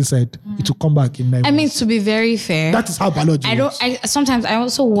deposit inside, it will come back in 9 months. I mean, to be very fair, that is how biology works. Sometimes I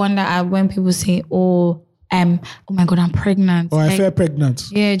also wonder when people say, oh my God, I'm pregnant. Or I fell pregnant.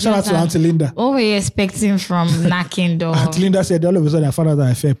 Yeah, shout out to Auntie Linda. What were you expecting from knacking door? Auntie Linda said all of a sudden I found out that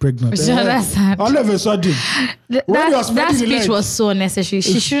I fell pregnant. That's sad. All of a sudden. That speech was so unnecessary.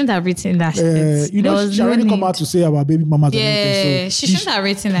 She shouldn't have written that shit. She already come out to say about baby mamas. Yeah, and everything, so she shouldn't have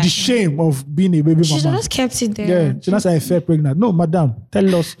written that. The shame of being a baby She should mama. have just kept it there. Yeah, she not say I fell pregnant. No, madam,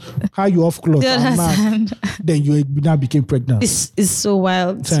 tell us how you off cloth and mad. Then you now became pregnant. This is so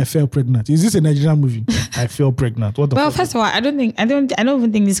wild. Say I fell pregnant. Is this a Nigerian movie? I fell pregnant. What the Well, fuck? first of all, I don't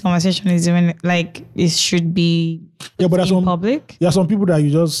even think this conversation is even like it should be Yeah, but there's in some public. There are some people that you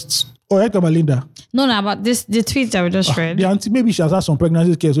just. Oh, I come Linda. No, about this, the tweet that we just read. The auntie, maybe she has had some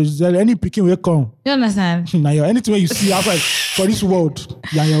pregnancy care, so she said any picking will come. You understand? Now, anything you see outside for this world,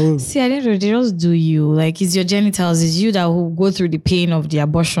 you're your own. See, I didn't know, they just do you. Like, it's your genitals. It's you that will go through the pain of the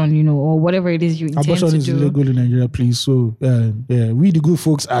abortion, or whatever it is you intend Abortion to is do. illegal in Nigeria, please. So, we the good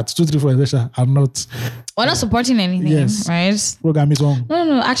folks at 234 Essential are not. We're not supporting anything, Yes. right? Program is wrong.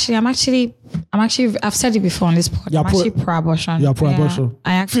 No. Actually, I've said it before on this podcast. I'm actually pro-abortion. You're pro-abortion.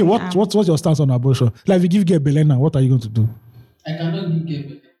 I actually Phil, am. what's your stance on abortion? Like, if you give girl Belena, what are you going to do? I cannot give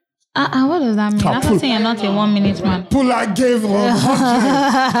birth. What does that mean? After saying you're not a 1 minute man. Pull gave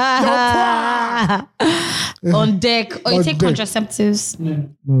 100. On deck. Or you On take deck. contraceptives. No,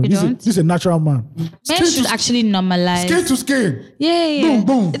 You don't? this is a natural man. Men should actually normalize. Skin to skin. Yeah. Boom,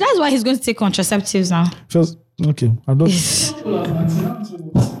 boom. That's why he's going to take contraceptives now. First, okay, I'm not.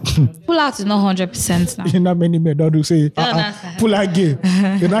 Pull out is not 100% now. Not many men don't do say understand. pull again.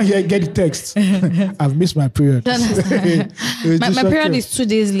 You now hear get the text. I've missed my period. My period is 2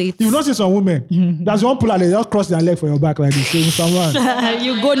 days late. You not see some women. That's one pull out. They just cross their leg for your back like this. Saying someone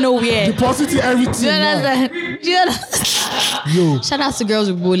You go nowhere. deposit everything. Do you now. understand? Do you understand? Yo, Shout out to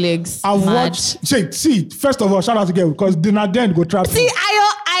girls with bow legs. I've Mad. watched. See, first of all, shout out to girl because Dina Den go trap. See, Ayo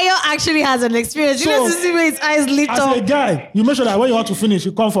actually has an experience. You So, need to see where his eyes lit As a up. guy, you make sure that when you want to finish,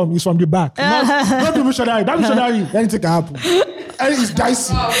 you come from the back. Not the missionary. That missionary, anything can happen. And it's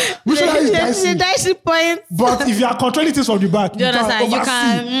dicey. Missionary is Yes, dicey. the dicey point. But if you are controlling things from the back, You understand? You oversee.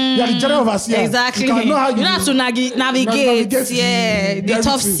 can. You are the general overseer. Exactly. You can know how You know how to navigate. Yeah, the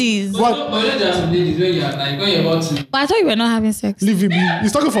tough everything. seas. But But you know there are some ladies when you are like when you're about to. But I thought you were not having sex. leave him.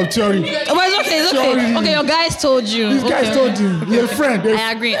 He's talking from theory. Oh, but it's okay. It's okay. Sorry. Okay, your guys told you. These guys Okay. told him. A friend.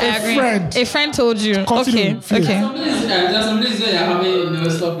 I agree. Friend. A friend told you. Continue. Okay. Okay. Some ladies, there are some ladies when you're having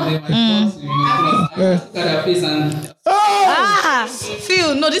stuff with them, like, you know, look at their face and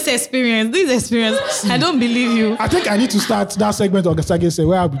Phil, no, this experience. I don't believe you. I think I need to start that segment of Gasage say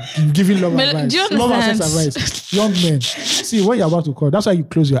where I'll be giving love advice. Do you Love and understand? sex advice. Young men. See, when you're about to call, that's why you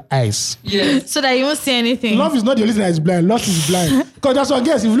close your eyes. Yes. So that you won't see anything. Love is not the only thing that is blind. Lust is blind. Because that's what I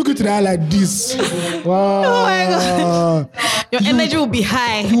guess. If you look into the eye like this, wow. Oh my God. Your energy will be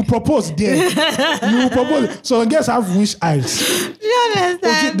high. You will propose there. You will propose. So guess have wish eyes. Do you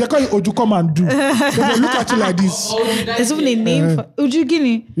understand? They call it Oju come and do. They look at you like this. There's even a name for Uju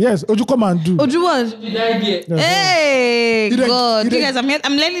Guinea. Yes, Oju come and do. Uju what? Did I get? Hey, You dey- God. you You dey- guys,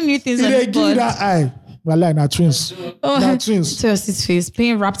 I'm learning new things If on they this give you board. that eye, well, na twins. Na twins. So his face,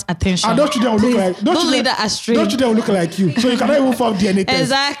 paying rapt attention. And don't you them look Please, like don't lead that astray. Don't you them look like you. So you cannot even form DNA test.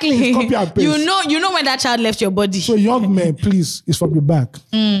 Exactly. It's copy and paste. You know when that child left your body. So young men, please, it's from the back.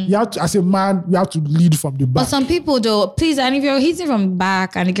 You have to, as a man, you have to lead from the back. But some people though, please, and if you're hitting from the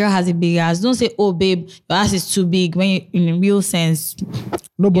back and the girl has a big ass, don't say, "Oh, babe, your ass is too big." When you, in real sense,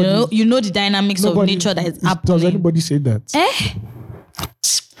 Nobody. you know the dynamics of nature that is Does happening. anybody say that?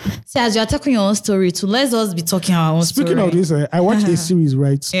 See, as you're talking your own story too, let's us be talking our own Speaking story. of this, I watched a series,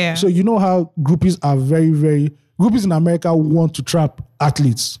 right? Yeah. So you know how groupies are groupies in America want to trap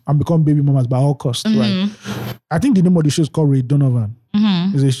athletes and become baby mamas by all costs, right? I think the name of the show is called Ray Donovan.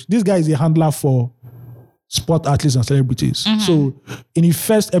 This guy is a handler for sport athletes and celebrities. So in the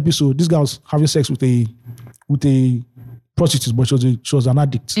first episode, this guy was having sex with a prostitute, but she was an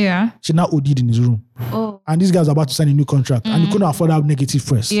addict. Yeah. She now OD'd in his room. Oh. And this guy was about to sign a new contract and he couldn't afford that negative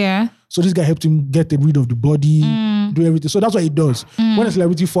press. Yeah. So this guy helped him get rid of the body, do everything. So that's what he does. When a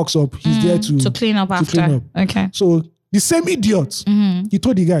celebrity fucks up, he's there to To clean up after. Okay. So the same idiot, he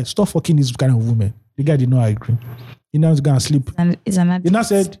told the guy, stop fucking this kind of woman. The guy did not agree. He now is going to sleep. And it's an He now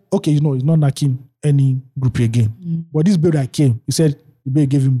said, okay, he's not knocking any groupie again. But this babe that came, he said the babe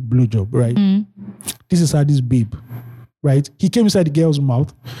gave him blowjob, right? This is how this babe, right? He came inside the girl's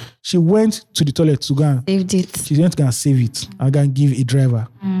mouth. She went to the toilet to go and saved it. she went to go and save it and go and give a driver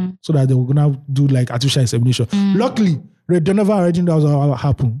so that they were gonna do like artificial insemination. Luckily, Ray Donovan already knew that was what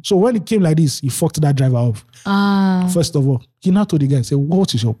happened. So when it came like this, he fucked that driver off. First of all, he now told the guy, say,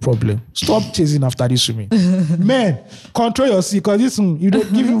 what is your problem? Stop chasing after this woman. Man, control your seat, because this you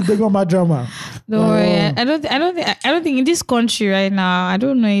don't give you big mama drama. Don't worry. I don't think in this country right now, I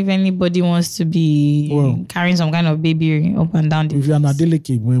don't know if anybody wants to be carrying some kind of baby up and down. If you're an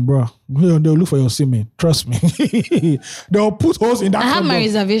delicate, bro, they'll look for your semen. Trust me. They'll put holes in that I have my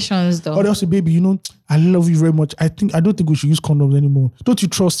condom. reservations though. Or they'll say, baby, I love you very much. I don't think we should use condoms anymore. Don't you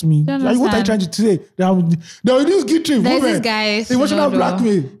trust me? Don't Like, what are you trying to say? They'll use guilt trip. There's this guy, Emotional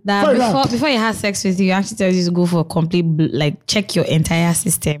blackmail. that before he has sex with you, he actually tells you to go for a complete, check your entire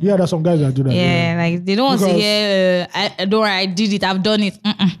system. Yeah, there's some guys that do that. Yeah, like they don't want to Because- hear, don't worry, I did it, I've done it.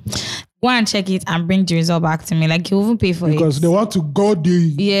 Go and check it and bring the result back to me. Like he'll even pay for Because it. they want to go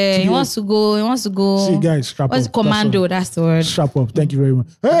He wants to go. See, guys, strap What's up. commando? That's the word. Strap up. Thank you very much.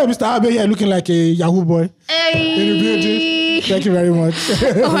 Hey, Mr. Abe, you're looking like a Yahoo boy. In the building. Thank you very much.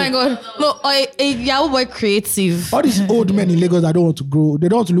 Oh my God. No, a Yahoo boy creative. All these old men in Lagos that don't want to grow, they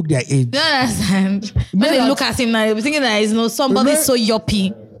don't want to look their age. You understand? When Know they that- look at him now, they'll be thinking that he's somebody so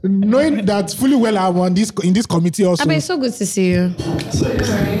yuppie. Knowing that fully well I'm in this committee also. I mean, it's so good to see you.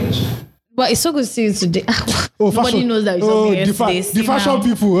 But it's so good to see you today. Nobody knows that you saw me yesterday. The fashion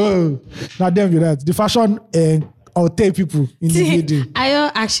people. Now them with that. The fashion Alte people in the video.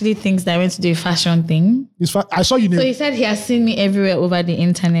 Ayo actually thinks that I went to do a fashion thing. I saw you. So he said he has seen me everywhere over the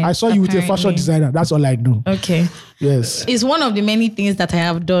internet. I saw you with a fashion apparently. designer. That's all I know. Okay. Yes. It's one of the many things that I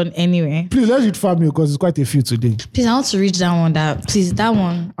have done anyway. Please let's read family because it's quite a few today. Please, I want to reach that one. That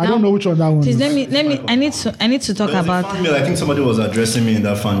one. I don't know which one that one Please is. let me. I need to talk There's a about. fan mail. I think somebody was addressing me in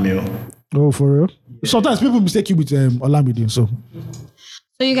that fan mail. Oh, for real? Sometimes people mistake you with Olamide. So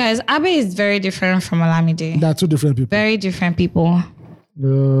So you guys, Abe is very different from Olamide. they are two different people. Very different people.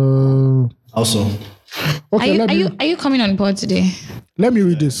 Also, Okay, Are you coming on board today? let me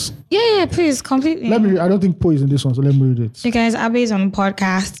read this. Yeah, please, completely. Let me. I don't think Poe is in this one, so let me read it. You guys, Abe is on the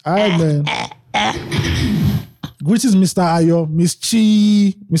podcast. All right, man. Greetings, Mr. Ayo, Miss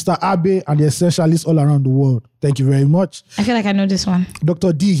Chi, Mr. Abe, and the essentialists all around the world. Thank you very much. I feel like I know this one.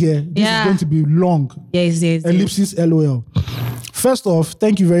 Dr. D here. This is going to be long. Yes. Ellipsis LOL. First off,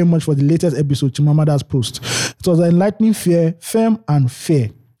 thank you very much for the latest episode, Chimamada's post. It was enlightening, fair, firm, and fair.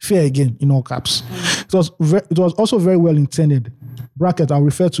 Fair again, in all caps. It was also very well intended. Bracket, I'll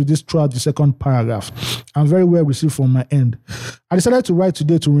refer to this throughout the second paragraph. And very well received from my end. I decided to write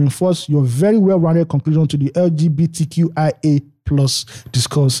today to reinforce your very well-rounded conclusion to the LGBTQIA plus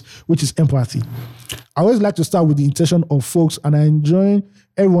discourse, which is empathy. I always like to start with the intention of folks, and I enjoy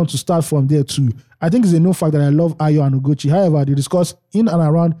everyone to start from there too. I think it's a known fact that I love Ayo and Ugochi. However, they discuss in and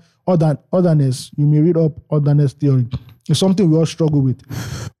around otherness. You may read up otherness theory. It's something we all struggle with.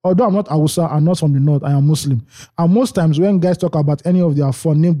 Although I'm not Hausa and not from the north, I am Muslim. And most times when guys talk about any of their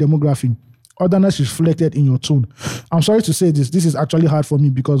named demography, otherness is reflected in your tone. I'm sorry to say this. This is actually hard for me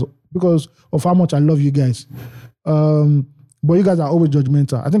because of how much I love you guys. But you guys are always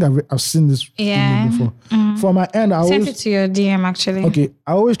judgmental. I think I've seen this before. From my end, I sent it to your DM actually. Okay,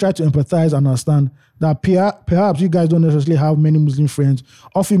 I always try to empathize and understand that perhaps you guys don't necessarily have many Muslim friends,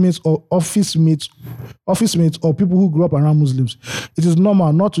 office mates, or people who grew up around Muslims. It is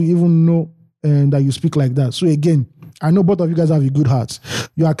normal not to even know that you speak like that. So again, I know both of you guys have a good heart.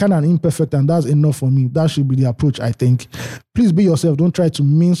 You are kind of imperfect, and that's enough for me. That should be the approach, I think. Please be yourself. Don't try to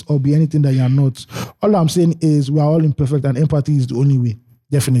mince or be anything that you are not. All I'm saying is we are all imperfect, and empathy is the only way.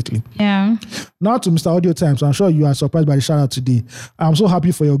 Definitely. Yeah. Now to Mr. Audio Times. I'm sure you are surprised by the shout out today. I'm so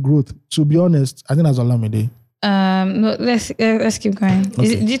happy for your growth. To be honest, I think that's Olamide. No, let's keep going.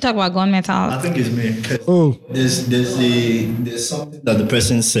 Okay. Did you talk about gunmetal? I think it's me. Oh. There's something that the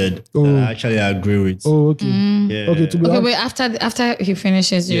person said that I actually agree with. Oh, okay. Yeah. Okay, to be Okay, honest. wait. After he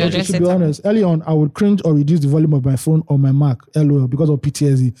finishes, you address To it. be honest, early on, I would cringe or reduce the volume of my phone or my Mac, LOL, because of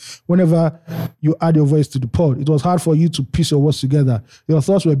PTSD. Whenever you add your voice to the pod, it was hard for you to piece your words together. Your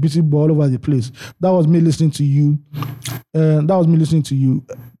thoughts were beating all over the place. That was me listening to you. That was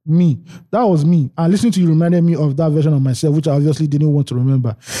me. And listening to you reminded me of that version of myself, which I obviously didn't want to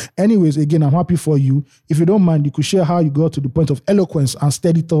remember. Anyways, again, I'm happy for you. If you don't mind, you could share how you got to the point of eloquence and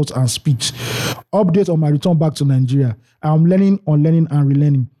steady thoughts and speech. Update on my return back to Nigeria. I'm learning, unlearning, and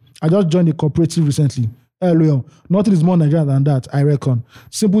relearning. I just joined a cooperative recently. LOL. Nothing is more Nigerian than that, I reckon.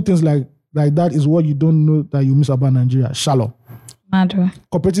 Simple things like that is what you don't know that you miss about Nigeria. Shallow. Mado.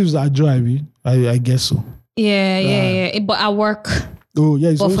 Cooperatives are joy, I guess so. Yeah. But at work. Oh,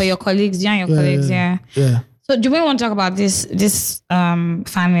 yeah. But for your colleagues, you and your colleagues, yeah. So do we want to talk about this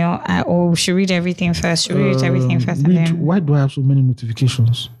fan mail, or we should read everything first? Should we read everything first? And then... Why do I have so many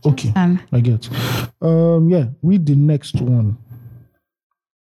notifications? Okay, I get. Read the next one.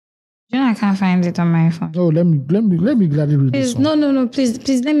 You know I can't find it on my phone. Oh, let me gladly read Please, this one. no, please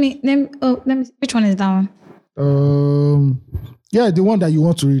let me. Which one is that one? The one that you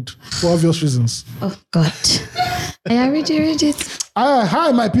want to read for obvious reasons. Oh God. I read it.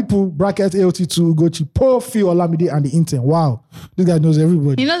 Hi, my people, bracket AOT2, Ugochi, Paul, Phil, Olamide, and the intern. Wow, this guy knows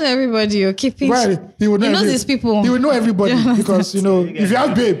everybody. He knows everybody. You're keeping. Right, he knows his people. He would know everybody because if you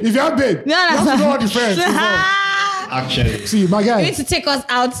have babe, you have to know all the friends. Actually, see, my guy. You need to take us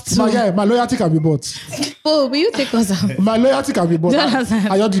out too. My guy, my loyalty can be bought. Oh, will you take us out? My loyalty can be bought.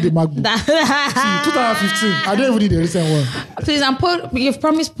 I just did the MacBook. See, 2015. I don't even need the recent one. Please, you've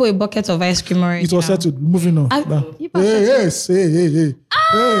promised Paul a bucket of ice cream already. It was settled. Moving on. Hey. See,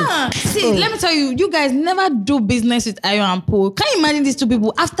 let me tell you, you guys never do business with Ayo and Paul. Can you imagine these two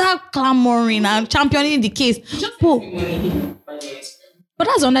people after clamoring and championing the case? Paul. But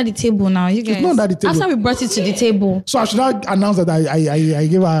that's under the table now, you guys. It's not under the table. After we brought it to the table. So I should not announce that I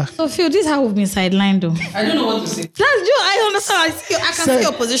gave her. So Phil, this is how we've been sidelined though. I don't know what to say. That's you. I understand. I can see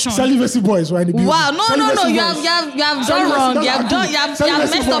your position. Celibacy boys were in the building. Wow, no. You have done wrong. You have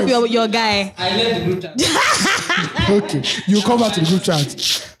messed up your guy. I left the group chat. Okay, you come back to the group chat.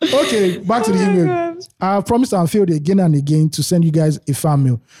 Okay, back to the email. I promised and failed again and again to send you guys a fan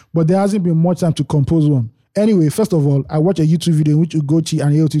mail, but there hasn't been much time to compose one. Anyway, first of all, I watched a YouTube video in which Ugochi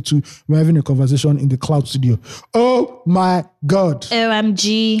and AOT2 were having a conversation in the cloud studio. Oh my God.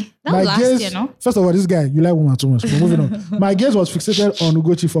 OMG. That was last year, no? First of all, this guy, you like woman too much. But moving on. My gaze was fixated on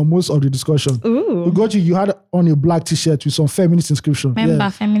Ugochi for most of the discussion. Ooh. Ugochi, you had on a black t-shirt with some feminist inscription. Remember,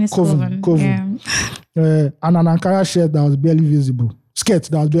 feminist coven. Yeah. And an Ankara shirt that was barely visible. Skirt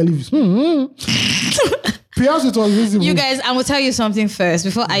that was barely visible. Perhaps it was visible. You guys, I will tell you something first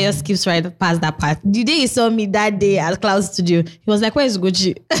before Ayo skips right past that part. The day he saw me that day at Cloud Studio, he was like, "Where's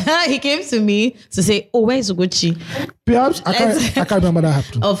Ugochi?" He came to me to say, "Oh, where's Ugochi?" Perhaps I can't remember that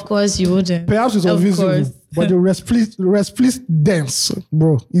happened. Of course you wouldn't. Perhaps it was visible, but the rest please dense,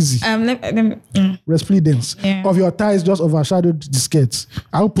 bro, easy. Rest please dense of your thighs just overshadowed the skirts.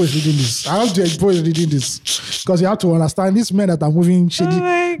 I hope Poe is reading this. I hope Poe is reading this because you have to understand these men that are moving shady,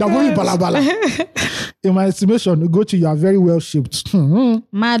 they're moving balabala. In my estimation, Ugochi, you are very well shaped.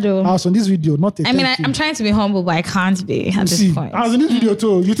 Mado. I was on this video, not a I'm trying to be humble, but I can't be at this point. I was in this video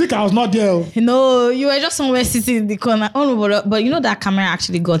too. You think I was not there? No, you were just somewhere sitting in the corner. Oh, but you know that camera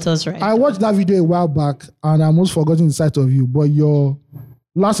actually got us right. I watched that video a while back and I almost forgotten the sight of you, but your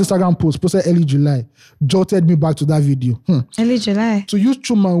last Instagram post posted early July jolted me back to that video. Early July. To use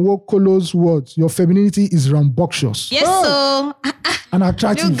Chuma Nwokolo's words, your femininity is rambunctious. Yes, so and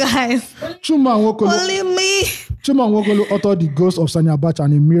attractive. you guys. Chuma Nwokolo. Only me. Chuma Nwokolo authored The Ghost of Sanya Abacha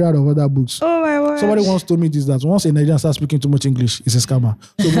and a myriad of other books. Oh my word. Somebody once told me this, that once a Nigerian starts speaking too much English, it's a scammer.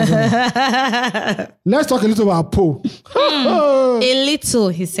 So let's talk a little about Poe. A little,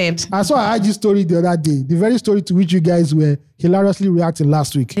 he said. I saw an IG story the other day, the very story to which you guys were hilariously reacting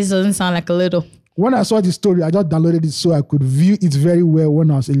last week. This doesn't sound like a little. When I saw the story, I just downloaded it so I could view it very well when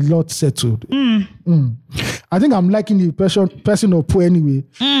I was a lot settled. I think I'm liking the person of Poe anyway.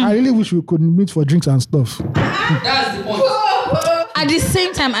 I really wish we could meet for drinks and stuff. That's the point. At the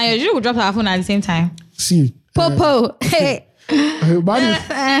same time, I usually would drop our phone at the same time. See. Popo. Hey.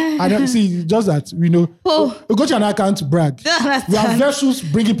 I don't see just that we know. We go to an account to brag. Do you understand? We are vessels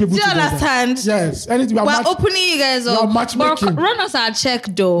bringing people Do you together. understand? Yes. Anything. We're opening you guys we are up. matchmaking. But run us our check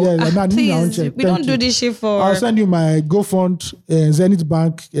though. Yeah, I need my own Please, check. we Thank don't do you. this shit for I'll send you my GoFund, Zenith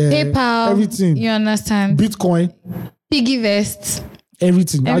Bank, PayPal. everything. You understand? Bitcoin, Piggy vest.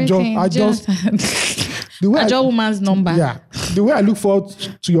 everything. Everything. I just the way I draw woman's number. Yeah. The way I look forward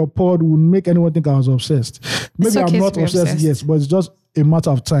to your pod will make anyone think I was obsessed. Maybe okay I'm to not be obsessed obsessed. yet, but it's just a matter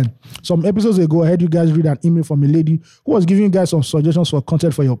of time. Some episodes ago, I heard you guys read an email from a lady who was giving you guys some suggestions for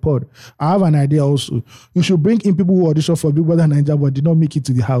content for your pod. I have an idea also. You should bring in people who audition for Big Brother Nigeria but did not make it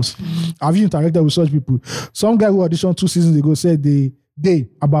to the house. Have you interacted with such people? Some guy who auditioned 2 seasons ago said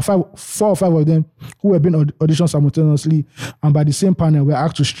about 4 or 5 of them who were being auditioned simultaneously and by the same panel were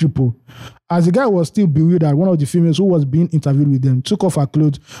asked to strip. As the guy was still bewildered, one of the females who was being interviewed with them took off her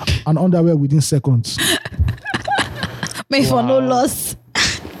clothes and underwear within seconds. Made for no loss.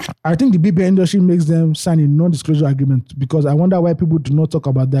 I think the BBA industry makes them sign a non-disclosure agreement because I wonder why people do not talk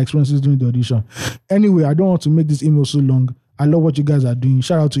about their experiences during the audition. Anyway, I don't want to make this email so long. I love what you guys are doing.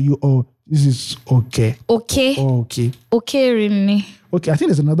 Shout out to you all. This is okay. Okay. Okay. Okay, really. Okay, I think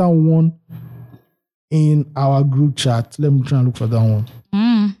there's another one in our group chat. Let me try and look for that one.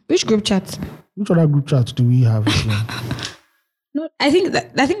 Which group chat? Which other group chat do we have? No, I think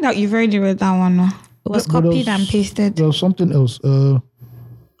that you've already read that one. No? It was But copied and pasted. There was something else.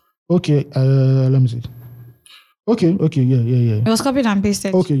 Okay, let me see. Okay, yeah. It was copied and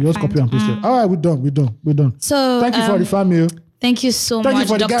pasted. Okay, you just copy and paste it. All right, we're done. So Thank you for the family. Thank you so Thank much,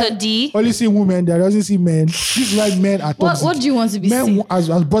 you for the Dr. guy D. only see women that doesn't see men. This is why men are toxic. What do you want to be men seen? as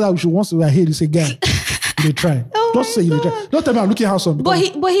brother we should want to hear you say guy. They try. Just say you dey try. Don't tell me I'm looking handsome. But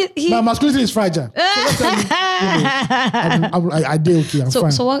he my masculinity is fragile. So don't tell me, I did okay. I'm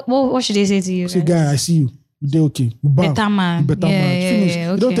fine. So what should they say to you? Say guys? guy, I see you. You did okay. You bow. Better man. You better Yeah, man. yeah, Finish.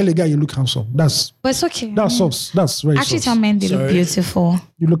 yeah, You don't okay. tell a guy you look handsome. That's But it's okay. sus. That's very Actually, sus. tell men they look Sorry. beautiful.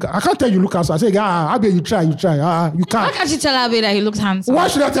 You look. I can't tell you look handsome. I say, guy, I bet you try. You try. You Why can't. can't you tell Abe that he looks handsome? Why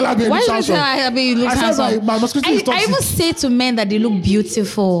should I tell her Why looks should you handsome? tell Abe he looks I said handsome? my masculinity is I toxic. even say to men that they look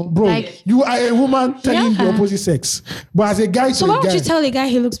beautiful. Bro, Like, you are a woman telling Yeah. the opposite sex. But as a guy so to why a would guy, you tell a guy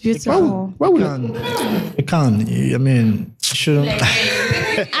he looks beautiful? why would You can't. I mean, shouldn't.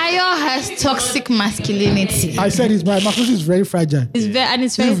 Ayo has toxic masculinity. I said this, my masculinity is very fragile. It's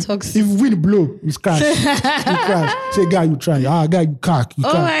very toxic. If wind blow, it's crash. You crash. Say, guy, you try. Guy, you cack. You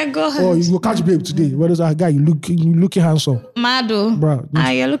Oh cack. my God. Oh, you will catch babe today. What is that guy? You looking handsome, Mado. bro.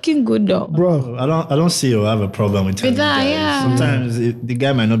 You're looking good though. Bro, I don't see or have a problem with telling that, guys. yeah. Sometimes the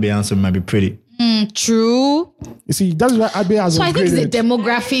guy might not be handsome, might be pretty. True. you see, that's why Abe has So I think it's a upgraded.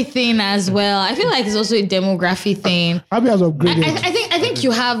 demography thing as well. I feel like it's also a demography thing. Abe has upgraded. I think you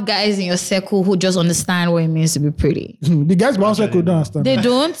have guys in your circle who just understand what it means to be pretty. The guys by outside could not understand. They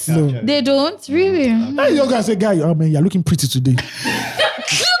don't. No. They don't really. Hey, you guys say, guy, oh man, you're looking pretty today.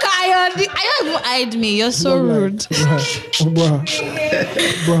 Look, Ayon even eyed me. You're so rude. Bro.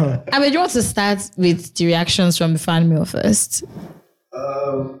 I mean, you want to start with the reactions from the fan mail first?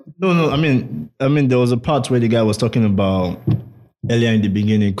 No. I mean, there was a part where the guy was talking about earlier in the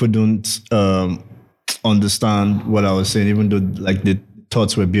beginning couldn't understand what I was saying, even though like the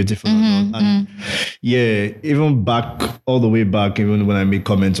thoughts were beautiful. And yeah, even all the way back, even when I made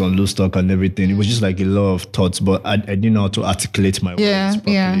comments on Loose Talk and everything, it was just like a lot of thoughts, but I didn't know how to articulate my words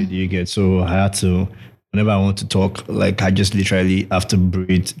properly. Yeah. Do you get? So I had to. Whenever I want to talk, like I just literally have to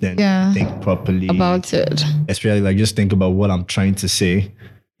breathe, then think properly About it. Especially like just think about what I'm trying to say.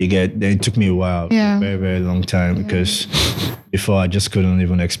 You get? Then it took me a while, Yeah. a very, very long time, because before I just couldn't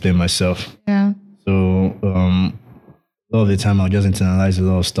even explain myself. Yeah. So a lot of the time I'll just internalize a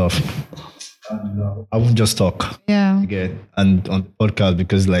lot of stuff. I won't just talk. Yeah. Again, and on the podcast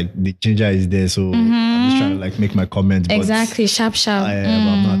because like the ginger is there, so I'm just trying to like make my comment. But Exactly. Sharp.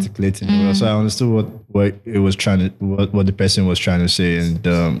 I'm not articulating it well. So I understood what it was trying to what the person was trying to say,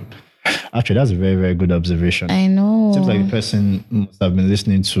 and actually that's a very, very good observation. I know. Seems like the person must have been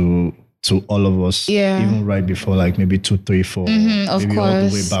listening to all of us, Yeah. even right before like maybe 2, 3, 4, of maybe all the way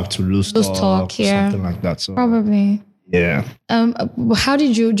course. back to loose Loose talk, talk, yeah. something like that. So Probably. yeah. How do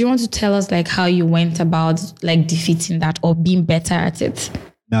you want to tell us like how you went about like defeating that or being better at it?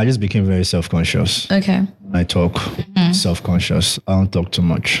 Now I just became very self-conscious. Okay. When I talk, self-conscious. I don't talk too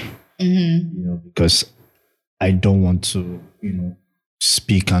much, because I don't want to,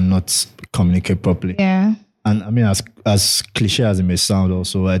 speak and not communicate properly. Yeah. And I mean, as cliche as it may sound,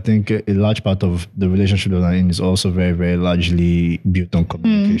 also, I think a large part of the relationship that I'm in is also very, very largely built on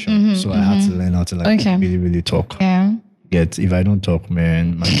communication. So I had to learn how to really, really talk. Yeah. If I don't talk,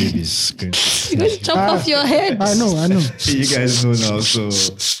 man, my baby's going You're going to chop off your head. I know. You guys know now, so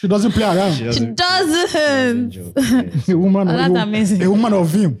She doesn't play around. she She doesn't. joke. Yeah. A woman, that's amazing. A woman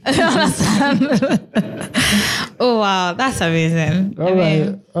of him. Oh wow, that's amazing. All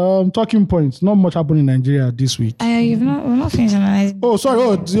right. Talking points. Not much happened in Nigeria this week. We're not finished analyzing. Oh, sorry.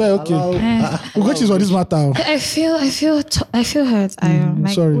 Oh, yeah. Okay. We'll go to this matter. I feel hurt.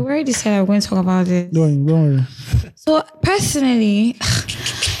 sorry. We already said we're going to talk about it. Don't worry. So personally,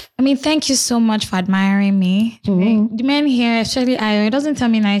 I mean, thank you so much for admiring me. The men here, especially Ayo, it doesn't tell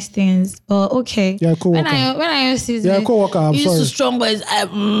me nice things, but okay. Yeah, co-worker. When I sees Yeah, me, co-worker, I'm you sorry. used to strong boys,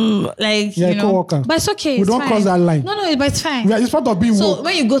 like Yeah, you know. co-worker. But it's okay. We it's don't fine. cross that line. No, but it's fine. Yeah, it's part of being So woke.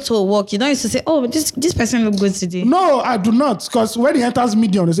 when you go to a work, you don't used to say, "Oh, this person look good today." No, I do not. Because when he enters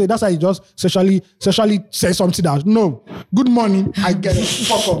medium, they say that's how he just sexually say something that no. Good morning. I get it.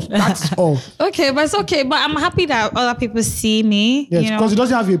 Fuck off. That's all. Okay, but it's okay. But I'm happy that other people see me. Yes, you know? because he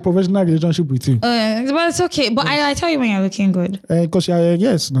doesn't have a professional relationship with you. But it's okay. But I tell you when you're looking good. Because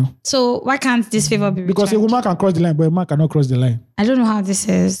yes, no. So why can't this favor be Because a returned? woman can cross the line, but a man cannot cross the line. I don't know how this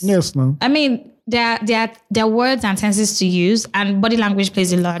is. Yes, no. I mean, there are words and tenses to use, and body language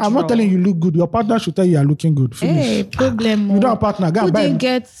plays a large I'm role. not telling you look good. Your partner should tell you are looking good. Finish. Hey, problem. You don't have partner. Go Who and buy. didn't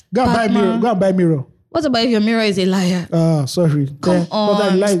get Go and buy partner? mirror. Go and buy mirror. What about if your mirror is a liar? Sorry. Come But I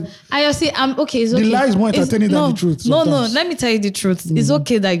on. lie. I see. I'm okay. It's okay. lie is more It's- entertaining than the truth No. sometimes. Let me tell you the truth. It's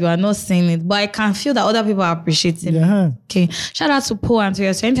okay that you are not saying it, but I can feel that other people are appreciating it. Yeah. Okay. Shout out to Paul and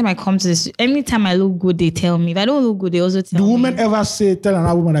to so anytime I come to this, anytime I look good, they tell me. If I don't look good, they also tell Do me. women ever tell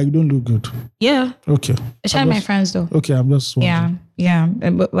another woman that you don't look good? Yeah. Okay. Shout out my friends though. Okay, I'm just wondering. Yeah.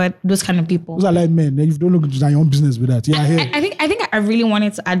 But those kind of people. Those are like men. If you don't look good, it's your own business with that. Yeah, here. I think I really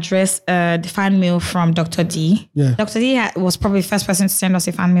wanted to address the fan mail from Dr. D. Yeah. Dr. D was probably the first person to send us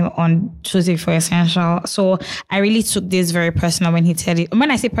a fan mail on Tuesday for Essential. So I really took this very personal when he said it.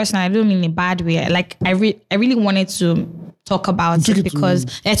 When I say personal, I don't mean in a bad way. Like I really wanted to talk about it because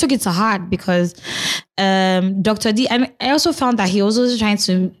I took it to heart because Dr. D, and I also found that he was also trying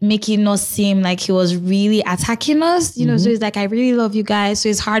to make it not seem like he was really attacking us, you know. So it's like, I really love you guys, so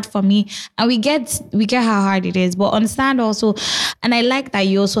it's hard for me, and we get how hard it is, but understand also, and I like that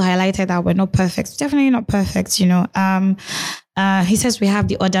you also highlighted that we're not perfect, definitely not perfect, you know. He says we have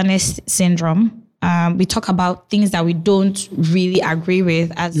the otherness syndrome. We talk about things that we don't really agree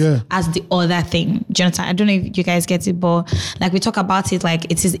with as the other thing. Jonathan, I don't know if you guys get it, but like we talk about it like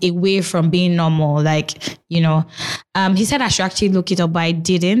it is away from being normal. Like, you know, he said I should actually look it up, but I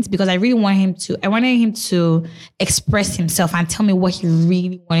didn't because I wanted him to express himself and tell me what he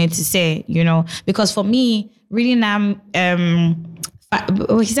really wanted to say, you know, because for me, reading them,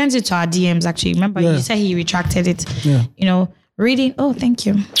 he sent it to our DMs actually. Remember, you said he retracted it. Yeah. You know, thank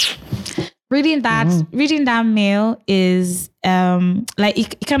you. Reading that mail is like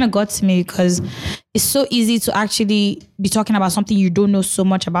it kind of got to me because it's so easy to actually be talking about something you don't know so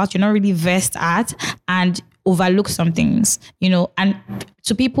much about, you're not really versed at, and overlook some things, you know. And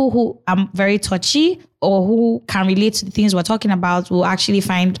to people who are very touchy or who can relate to the things we're talking about will actually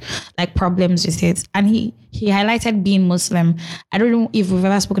find like problems with it. And he highlighted being Muslim. I don't know if we've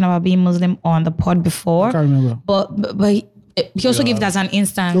ever spoken about being Muslim on the pod before. I can't remember. But he also gave it as an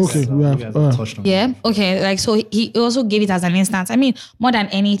instance. Okay, we have. Touched on Yeah. Okay. Like, so he also gave it as an instance. I mean, more than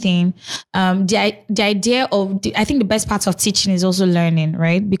anything, the idea of, I think the best part of teaching is also learning,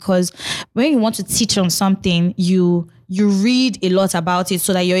 right? Because when you want to teach on something, you read a lot about it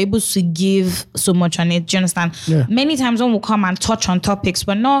so that you're able to give so much on it. Do you understand? Yeah. Many times when we come and touch on topics,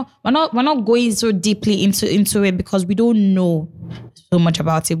 we're not going so deeply into it because we don't know so much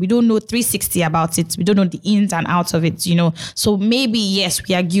about it. We don't know 360 about it. We don't know the ins and outs of it, So maybe, yes,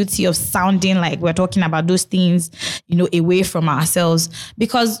 we are guilty of sounding like we're talking about those things, away from ourselves.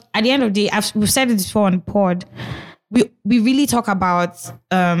 Because at the end of the day, we've said it before on pod, we really talk about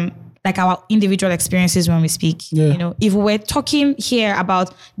like our individual experiences when we speak. Yeah. If we're talking here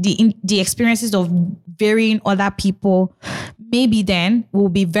about the experiences of varying other people, maybe then we'll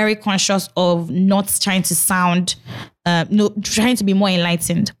be very conscious of not trying to sound trying to be more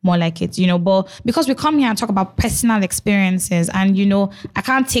enlightened, more like it, but because we come here and talk about personal experiences and, I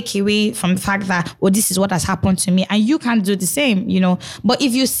can't take away from the fact that, this is what has happened to me and you can't do the same, but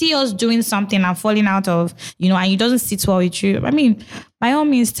if you see us doing something and falling out of, and it doesn't sit well with you, I mean, by all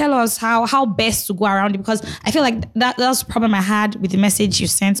means, tell us how best to go around it, because I feel like that's the problem I had with the message you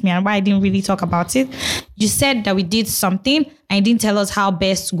sent me and why I didn't really talk about it. You said that we did something and you didn't tell us how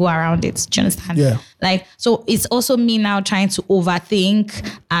best to go around it. Do you understand? Yeah. Like, so it's also me now trying to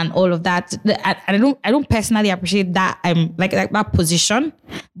overthink and all of that. I don't personally appreciate that. I'm like that position.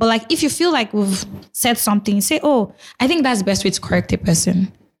 But like, if you feel like we've said something, say, I think that's the best way to correct a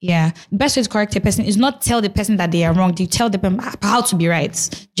person. Yeah. The best way to correct a person is not tell the person that they are wrong. You tell them how to be right.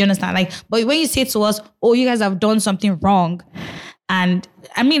 Do you understand? Like, but when you say to us, you guys have done something wrong. And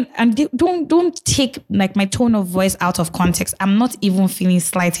I mean, and don't take like my tone of voice out of context. I'm not even feeling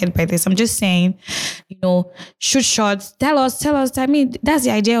slighted by this. I'm just saying, shoot shots, tell us. I mean, that's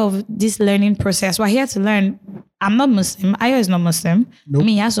the idea of this learning process. We're here to learn. I'm not Muslim. Ayo is not Muslim. Nope. I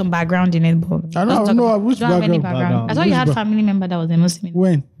mean, he has some background in it, but I know. Which don't have any background? I thought you had a family member that was a Muslim.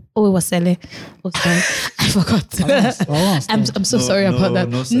 When? Oh, it was Sele. Oh, sorry. I forgot. I'm so sorry about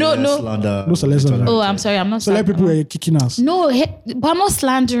that. No. No slander. Oh, I'm sorry. I'm not So let people were kicking us. No, but I'm not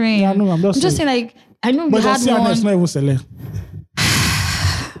slandering. Yeah, no, I'm just saying like, I know we But had CNS one. not even Sele.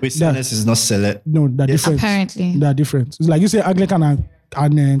 Wait, CNS is not select. No, they're different. Apparently. They're different. It's like you say Anglican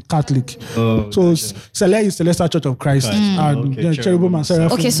and Catholic. So Sele is Celestial Church of Christ and Cherubim and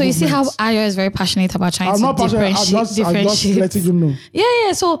Seraphim. Okay, so you see how Ayo is very passionate about trying I'm to not passionate. I'm just letting you know.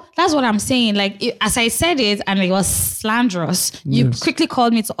 Yeah. So that's what I'm saying. Like, as I said it, and it was slanderous. You quickly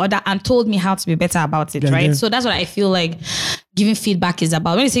called me to order and told me how to be better about it, right? Yeah. So that's what I feel like giving feedback is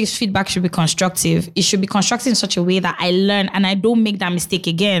about. When you say feedback should be constructive, it should be constructive in such a way that I learn and I don't make that mistake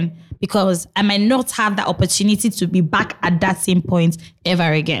again, because I might not have that opportunity to be back at that same point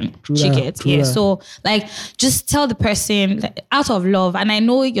ever again. True Check that, it. true Yeah. that. So like, just tell the person out of love. And I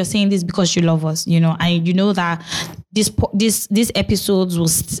know you're saying this because you love us, and you know that these episodes will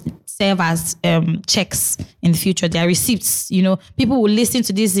serve as checks in the future. They are receipts. People will listen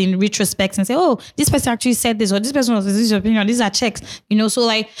to this in retrospect and say, this person actually said this, or this person was this opinion. These are checks. So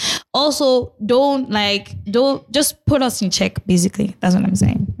like, also don't just put us in check. Basically, that's what I'm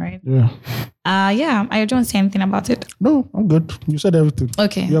saying, right? Yeah. I don't say anything about it. No, I'm good. You said everything.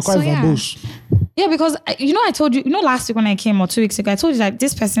 Okay. You're quite verbose. Yeah, because I told you, last week when I came or 2 weeks ago, I told you that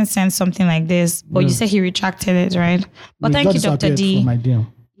this person sent something like this, but you said he retracted it, right? But thank you, Dr. D. From my DM.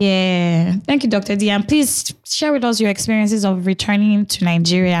 Yeah, thank you, Dr. D. And please share with us your experiences of returning to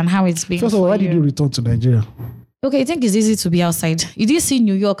Nigeria and how it's been. First of all, why did you return to Nigeria? Okay, I think it's easy to be outside. You didn't see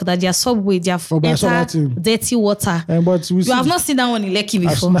New York that their subway, their but I saw that too. dirty water. But You have not seen that one in Lekki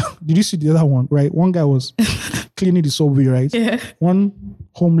before. Did you see the other one? Right, one guy was cleaning the subway. Right, one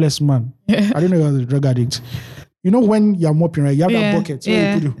homeless man. I don't know if he was a drug addict. When you're mopping, right, you have that bucket. So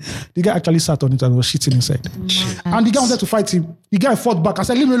the guy actually sat on it and was shitting inside. And the guy wanted to fight him. The guy fought back. I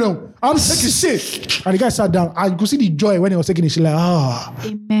said, leave me alone. I'm taking shit. And the guy sat down. I could see the joy when he was taking it. She's like,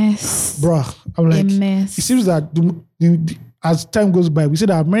 A mess. bruh. I'm like, A mess. it seems that as time goes by, we say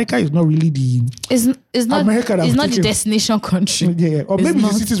that America is not really the... It's not America that it's I'm not the thinking- destination country. Yeah, or It's maybe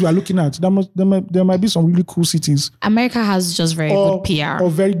not. the cities we are looking at. There might be some really cool cities. America has just very good PR.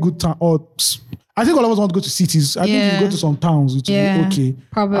 Or very good town. I think all of us want to go to cities. I think if you go to some towns, it will be okay.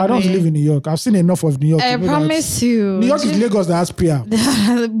 probably. I don't want to live in New York. I've seen enough of New York. I to know that promise you. New York is Lagos that has PR.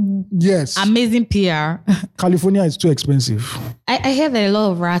 Yes. Amazing PR. California is too expensive. I hear there are a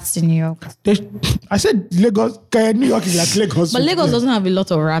lot of rats in New York. I said Lagos. New York is like Lagos. But Lagos doesn't have a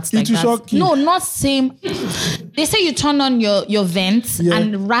lot of rats like will that. shock you. No, not same. They say you turn on your vents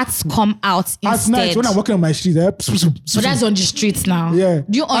and rats come out At instead. night when I'm walking on my street, But that's on the streets now. Yeah.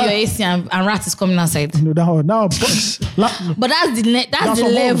 Do you on your AC and rat is coming outside? no, now But that's the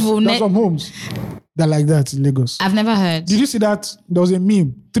some level. Homes, there's some homes that like that in Lagos. I've never heard. Did you see that? There was a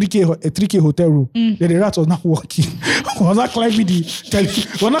meme, 3K hotel room. Then the rat was not working. Was not climbing the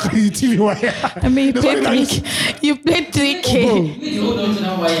TV wire. I mean, you That's paid why 3K. You paid 3K. Bro, You hold on to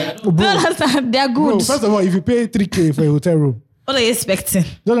that wire. No, that's not. They're bro, good. first of all, if you pay 3K for a hotel room, What are you expecting?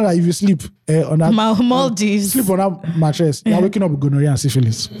 Don't know that if you sleep on that Maldives. sleep on that mattress, you're waking up with gonorrhea and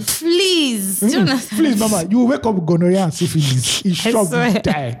syphilis. Please. Do you understand? Please, mama, you will wake up with gonorrhea and syphilis. It's sure swear. you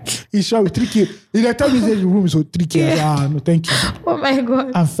die. It's sure with 3K. If they tell me that the room is 3K, no, thank you. Oh my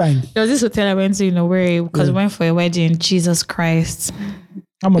God. I'm fine. There was this hotel I went to in Owerri because we went for a wedding. Jesus Christ.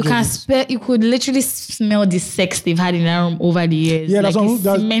 How much You was can it? you could literally smell the sex they've had in that room over the years. Yeah, that's like what- it's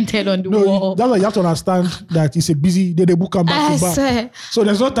that's- cemented on the No, wall. that's why you have to understand that it's a busy, they book come back I to back. swear. So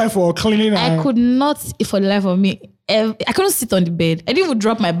there's no time for cleaning. I could not, for the life of me, I couldn't sit on the bed. I didn't even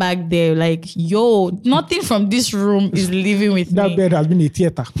drop my bag there. Like, nothing from this room is living with That me. bed has been a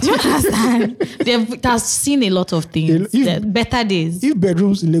theater. Do you understand? They've seen a lot of things. If- The better days. If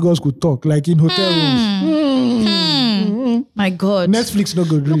bedrooms in Lagos could talk, like in hotel rooms, My God. Netflix no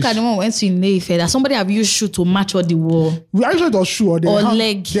good. Look at the one we went to in Ife that somebody have used shoe to match all the wall We actually don't shoe or they or hang,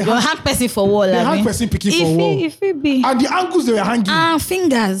 leg. They Your hang, hand person for wall. they hang person picking for wall. If it be. And the ankles they were hanging.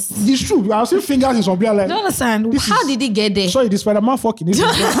 Fingers. It's true. I've seen fingers in some people like. Do you understand? This How is- did he get there? Sorry, the Spider-Man fucking. This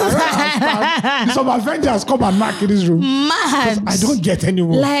is some Avengers come and knock in this room. Mad. I don't get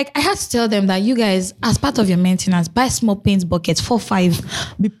anymore. Like, I had to tell them that you guys, as part of your maintenance, buy small paint buckets,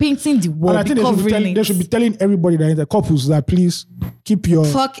 4-5, be painting the wall, and I be think they should, be covering telling, it. they should be telling everybody that in the couples that please keep your.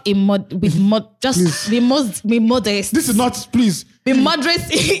 Fuck a mod with mod. Just be modest. This is not, please. Be moderate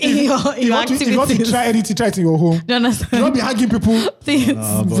in your If you want to activities. try anything, try it in your home. Do you understand? Do not be hanging people. Things.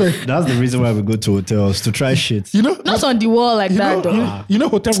 But that's the reason why we go to hotels to try shit. You know, Not on the wall like you that, know, though. you know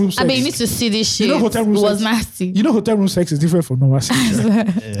hotel room sex. I mean, you need to see this shit. You know hotel room It was sex. nasty. You know hotel room sex is different from normal sex. Right?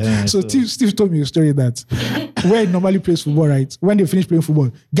 Yeah, So Steve told me a story that where he normally plays football, right? When they finish playing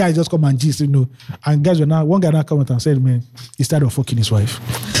football, guys just come and gist, And guys were now, one guy now come out and said, man, he's tired of fucking his wife.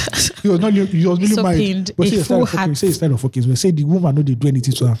 He was really So married. pained. But A say he's tired full of fucking. hat. He say he's tired of fucking his wife. Say the woman no they do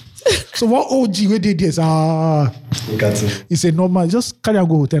anything to her. So what OG where they did got it. he said, no man, just carry on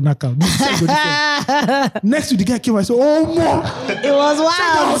go hotel knock out. Next to the guy came and said, oh more. It was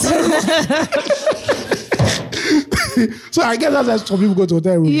wild. So I guess that's why some people go to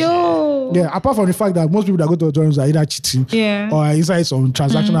hotel rooms. Yo. Yeah, apart from the fact that most people that go to hotel rooms are either cheating Yeah. or are inside some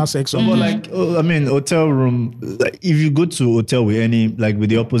transactional sex. Or But like, I mean, hotel room. Like, if you go to a hotel with any, like, with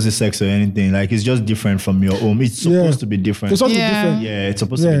the opposite sex or anything, like, it's just different from your home. It's supposed to be different. It's something Yeah. different. Yeah, it's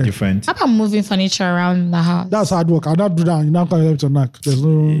supposed to Yeah. be different. How about moving furniture around the house? That's hard work. I'll not do that. You now can't help to knock. There's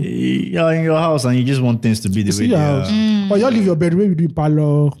no. You're in your house and you just want things to be the way See they your are. house. Or you leave your bed, maybe you do it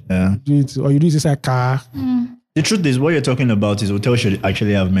parlor, Yeah. do it, or you do it inside car. The truth is, what you're talking about is hotel should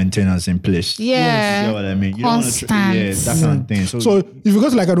actually have maintenance in place. Yeah. You know what I mean? You don't wanna Constant. yeah, that kind of thing. So if you go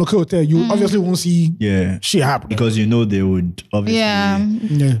to like an okay hotel, you obviously won't see yeah, shit happen. because you know they would obviously, Yeah.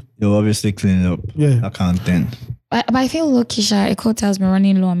 Yeah. they'll obviously clean it up. Yeah. That kind of thing. But I feel Lokisha, Eco has been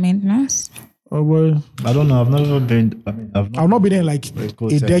running low on maintenance. Oh, well, I don't know. I've never been. I mean, I've not been there in like Eco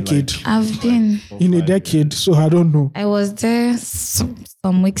a hotel, decade. I've been. In a decade, so I don't know. I was there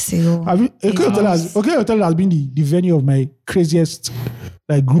some weeks ago. Okay Hotel has been the venue of my craziest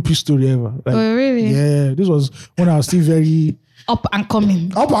like groupie story ever. Like, Oh, really? Yeah, this was when I was still very Up and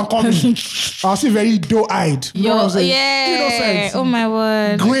coming. up and coming. I was still very doe-eyed. You know what I'm saying? Yeah. Innocent. Oh my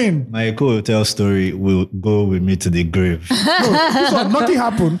word. Green. my Eco hotel story will go with me to the grave. No, this one, nothing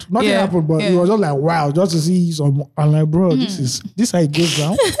happened. Nothing Yeah, happened, but it was just like wow, just to see some. I'm like, bro, this how it goes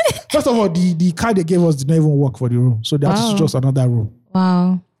down. First of all, the card they gave us did not even work for the room, so they had to Wow. switch us another room.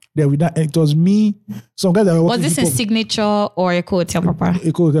 Wow. Then it was me. Some guys that were Was working this hip a hop. signature or Eco Hotel proper?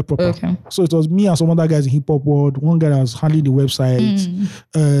 Eco Hotel proper. Okay. So it was me and some other guys in hip hop world. One guy that was handling the website.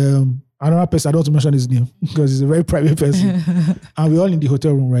 Another person, I don't want to mention his name because he's a very private person. And we're all in the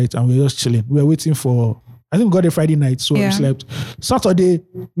hotel room, right? And we're just chilling. We were waiting for. I think we got there Friday night, so Yeah. we slept. Saturday,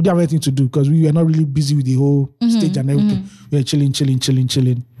 we didn't have anything to do because we were not really busy with the whole stage and everything. We were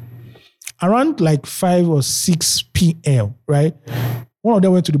chilling. Around like 5 or 6 p.m., right? One of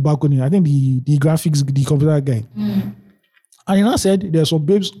them went to the balcony. I think the graphics, the computer guy. And he now said there's some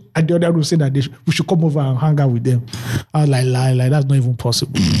babes at the other room saying that we should come over and hang out with them. I was like, lie, that's not even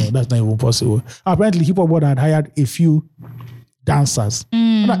possible. No, that's not even possible. Apparently, Hip Hop World had hired a few dancers.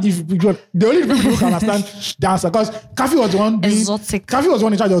 And the only people who can understand dancer, because Kafi was the one Exotic. Kafi was the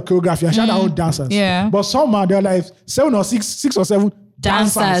one in charge of choreography and she had her own dancers. Yeah. But somehow there were like 6 or 7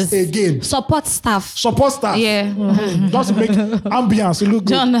 dancers again. Support staff. Support staff. Yeah. Just to make ambience look good.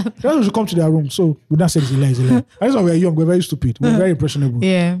 John. Then we should come to their room. So we now said it's a lie. And this when we were young, we were very stupid. We were very impressionable.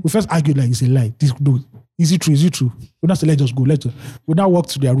 Yeah. We first argued like it's a lie. This dude, is it true? We now said let's just go. We now walked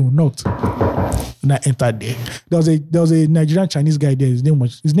to their room, knocked. And I entered there. There was a Nigerian Chinese guy there. His name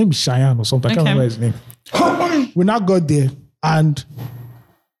is Cheyenne or something. I can't Okay. remember his name. We now got there and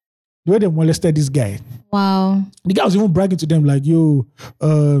The way they molested this guy. Wow. The guy was even bragging to them like, yo,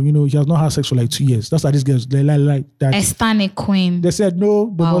 he has not had sex for like 2 years. That's how this guy's like that. Estanic queen. They said no,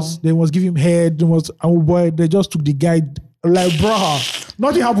 they must give him head. Oh boy, they just took the guy like, bruh.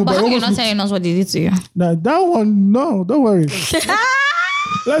 Nothing happened. But how you not looked, telling us what they did to you? Now that one, no, don't worry.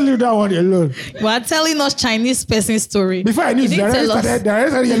 Let's leave that one alone. We're telling us Chinese person story. Before I knew You didn't tell us. there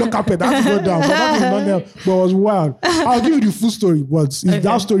is a yellow carpet. I had to go down. But that was not there. But it was wild. I'll give you the full story. But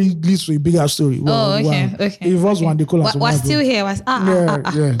that story leads to a bigger story. Oh, okay. Wild. Okay. It was one they call us. We're still here.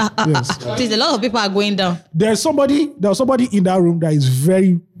 Yes. Please, a lot of people are going down. There was somebody in that room that is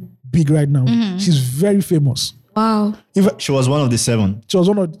very big right now. Mm-hmm. She's very famous. Wow. She was one of the 7. She was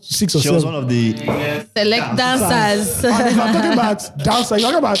one of 6 or 7. She was one of the Select dancers. And if I'm talking about dancer,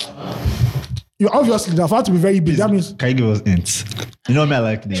 you're talking about. You obviously have had to be very big. That means Can you give us hints? You know me, I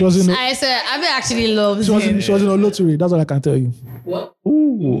like names. she was in. I said, Abby actually loves She was him. in a lottery. That's all I can tell you.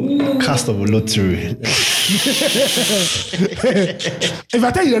 Ooh, cast of a lottery. If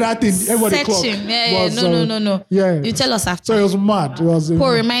I tell you that thing, everybody clock. Searching. Yeah. Was, No. Yeah. You tell us after. So it was mad. It was.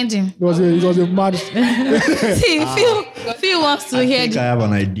 Paul, remind him. It was a mad. See, Phil wants to I hear. think I have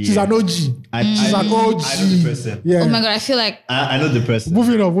an idea. She's an OG. She's an OG. I know the person. Yeah. Oh my God, I feel like. I know the person.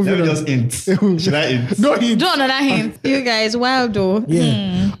 Moving on. Let me just hint. Should I hint? No hint. Do another hint. You guys, wild though.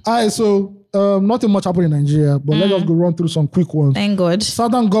 Yeah. Alright, so nothing much happened in Nigeria, but let us go run through some quick ones. Thank God.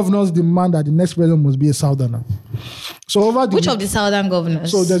 Southern governors demand that the next president must be a Southerner. So over the Which of the southern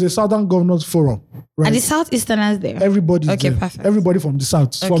governors? So there's a Southern Governors Forum. Right? Are the southeasterners there? Everybody's Okay, there. perfect. Everybody from the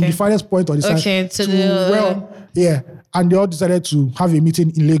south, from Okay. the farthest point of the south. Okay, to the- yeah. And they all decided to have a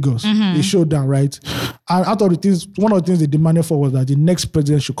meeting in Lagos. Mm-hmm. A showdown, right? And out of the things, one of the things they demanded for was that the next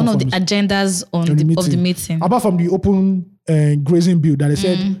president should come One of from the agendas of the meeting. Apart from the open grazing bill that they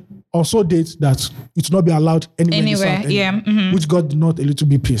said also dates that it will not be allowed anywhere in the Anywhere, south, yeah. Mhm. which got not a little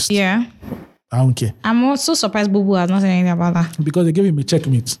bit pissed. Yeah. I don't care. I'm also surprised Bubu has not said anything about that. Because they gave him a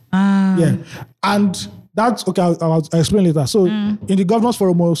checkmate. Ah. Yeah. And that's okay. I'll explain later. So in the governors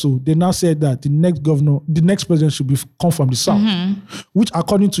forum also, they now said that the next president should come from the south, which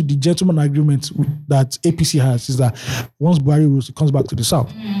according to the gentleman agreement that APC has, is that once Buhari rules, it comes back to the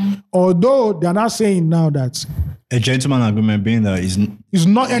south. Although they are not saying now that A gentleman agreement being that it's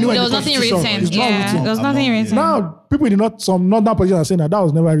not anywhere. There in was the nothing Constitution. written. It's not Yeah, written. there was nothing written. Now, people in some northern position are saying that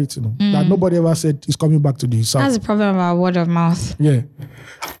was never written. That nobody ever said it's coming back to the south. That's the problem about word of mouth. Yeah.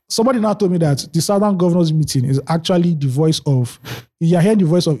 Somebody now told me that the Southern Governors meeting is actually the voice of, you're hearing the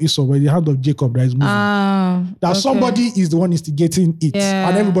voice of Esau by the hand of Jacob that is moving. That somebody is the one instigating it. Yeah.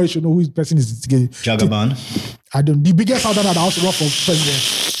 And everybody should know who the person is instigating. Jagaban. I don't. The biggest Southerner that also run for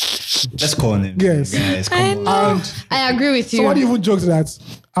president. Let's call him. Yes. Guys, come I on. know. And I agree with you. somebody even jokes that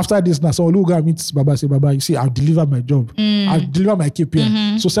after this now, someone will go and meet Baba, say, Baba, you see, I've delivered my job. I've delivered my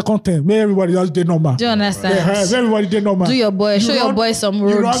KPI. So second term, may everybody just did normal. Do you understand? Yeah, may everybody did normal. Do your boy, show your boy some You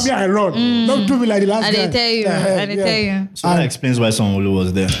run roads. me, I run. Don't do me like the last And guy. they tell you. Yeah, And they yeah. tell you. So that explains why Sonwolu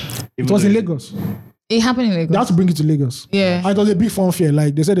was there. It was in Lagos. It happened in They Lagos. had to bring it to Lagos. Yeah. And it was a big fanfare.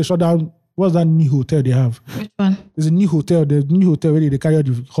 Like they said they shut down, what's that new hotel they have? Which one? There's a new hotel. There's a new hotel where they carry out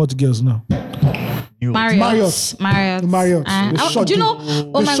the hot girls now. Marriott. Marriott. They shut Do you know?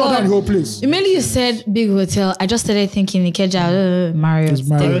 the- Oh they my shut down the whole God. place. Immediately you said big hotel. I just started thinking Ikeja, Marriott. It's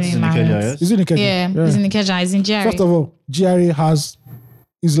Marriott. Definitely It's in Marriott. Ikeja, yes? Is it in Ikeja? Yeah, it's in Ikeja. It's in GRA. First of all, GRA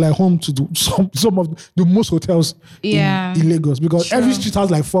is like home to some of the most hotels Yeah. in Lagos because Sure. every street has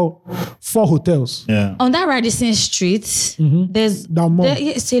like four hotels. Yeah. On that Radisson Street, there's There are more.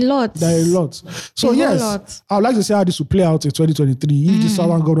 it's a lot. There are a lot. So A whole yes, lot. I would like to see how this will play out in 2023. If the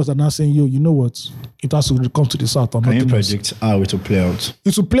Southern governors are now saying, yo, you know what? It has to come to the South or Can you nothing else. predict how it will play out?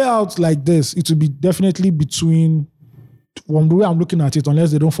 It will play out like this. It will be definitely between, from the way I'm looking at it,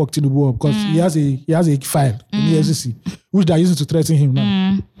 unless they don't fuck Tinubu up, because he has a file in the SEC, which they're using to threaten him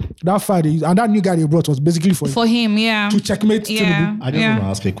now. That file, and that new guy they brought was basically for him, yeah. to checkmate Yeah. Tinubu. I just want to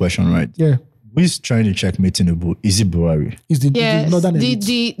ask a question, right? Yeah. Who is trying to checkmate Tinubu? Is it Buhari? It's the Yes. northern The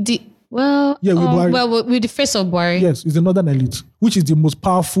elite. well, Yeah, with Buhari. well, with the face of Buhari. Yes, it's the northern elite, which is the most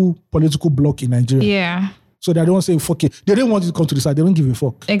powerful political bloc in Nigeria. Yeah, So they don't say fuck it. They don't want it to come to the side. They don't give a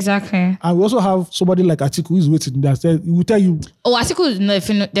fuck. exactly. And we also have somebody like Atiku who is waiting that said, he will tell you Oh, Atiku is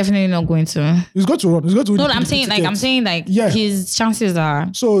definitely not going to. he's going to run. He's going to win No, the I'm PDP saying ticket. like Yeah. his chances are.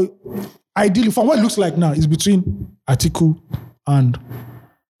 So ideally, from what it looks like now, it's between Atiku and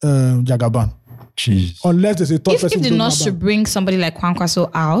Jagaban. Jeez. Unless there's a third If person. the don't North know should about. bring somebody like Kwankwaso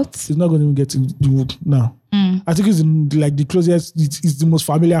out, He's not going to even get to do it now. I think it's like the closest, it's the most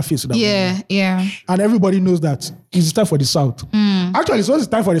familiar face. That we know. yeah. And everybody knows that it's time for the South. Actually, so it's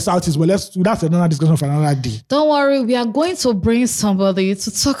time for the Southeast, but that's another discussion for another day. Don't worry, we are going to bring somebody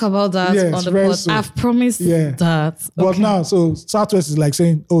to talk about that Yes, on the very pod. soon. I've promised that. But now, so Southwest is like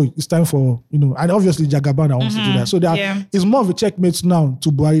saying, oh, it's time for, and obviously Jagaban wants to do that. So it's more of a checkmate now to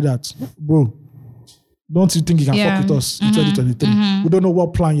Buhari that, bro, don't you think you can fuck with us in 2023? We don't know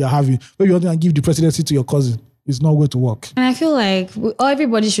what plan you're having. Maybe you want to give the presidency to your cousin. It's not going to work. And I feel like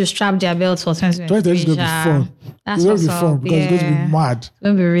everybody should strap their belts for 2023. 2023 is going to be fun. That's It's going to what's be fun up. because it's going to be mad. It's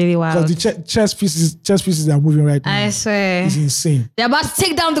going to be really wild. Because the chess pieces are moving right now. I swear. It's insane. They're about to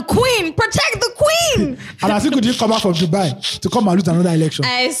take down the queen. Protect the queen. And I think we didn't come back from Dubai to come and lose another election.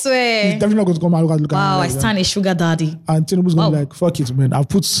 I swear. He's definitely not going to come and look at Wow, another I election. stand a sugar daddy. And Tinubu's going to be like, fuck it, man. I've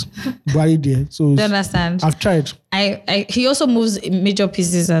put Buhari there. So Do you understand? I've tried. He also moves major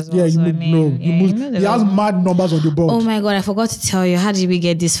pieces as well. Yeah, so he has mad numbers on the board. Oh my God, I forgot to tell you. How did we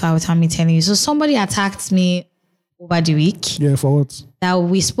get this far without me telling you? So somebody attacked me over the week Yeah, for what? that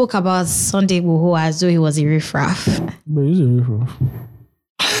we spoke about Sunday Igboho as though he was a riffraff. But he's a riffraff.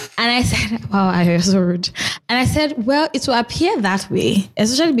 And I said, wow, I was so rude. And I said, well, it will appear that way,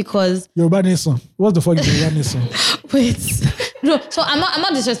 especially because Yoruba Nation. What the fuck is Yoruba Nation? wait. No, so I'm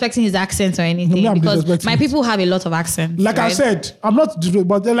not disrespecting his accent or anything I'm because disrespecting my it. people have a lot of accents. Like I right? said, I'm not,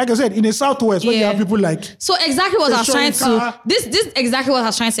 but like I said, in the Southwest, when you Yeah. have people like, So exactly what I was trying Shoyinka. to this exactly what I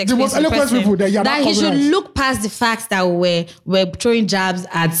was trying to explain most to the eloquent person, people that you are that not he should cognizant. look past the fact that we're throwing jabs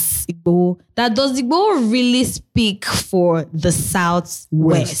at Igboho. That does Igboho really speak for the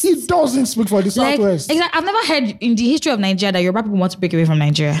Southwest? he doesn't speak for the Like, Southwest. exactly, I've never heard in the history of Nigeria that Yoruba people want to break away from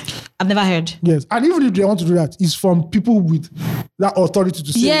Nigeria. I've never heard. Yes, and even if they want to do that, it's from people with that authority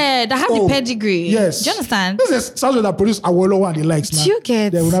to say, Yeah, that have the pedigree. Yes. Do you understand? This is Southwest that produce Awolowo and the likes. Now. Do you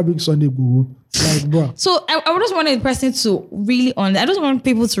get- They will not bring Sunday Igboho. Like, bro. So I just wanted the person to really I just want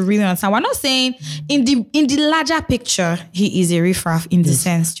people to really understand. We're not saying in the larger picture he is a riffraff in the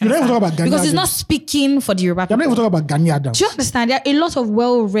sense. Do You don't even understand? talk about Ghanaian because he's not Adams. speaking for the Yoruba I'm people. not even talking about Gani Adams. Do you understand? There are a lot of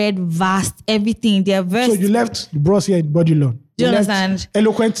well-read, vast, everything. They're versed. So you left the bros here in Bodylon. Do you left understand?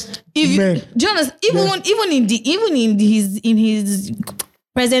 Eloquent men. Do you understand? Even in his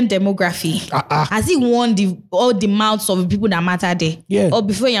present demography, has he won all the mouths of the people that matter there? Yeah. Or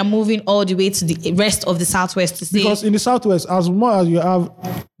before you're moving all the way to the rest of the Southwest to say, Because in the Southwest, as more as you have,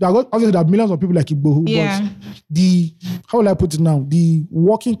 obviously there are millions of people like Igboho, Yeah. but how will I put it now? The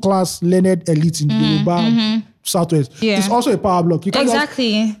working class learned elite in the Yoruba Southwest Yeah. is also a power block. You can't just-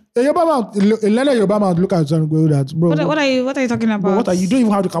 exactly. a learned Yoruba man look at it and go that, bro. What are you talking about? But what are you don't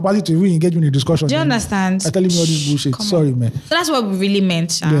even have the capacity to even engage in a discussion. Do you man. understand? You're telling me all this bullshit. Sorry, man. So that's what we really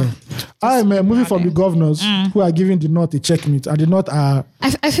meant. Sha. Yeah. All right, man. Moving from the governors who are giving the North a checkmate, and the North are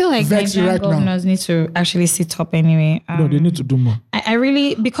I feel like Vexed Nigerian right now. governors need to actually sit up anyway. no, they need to do more. I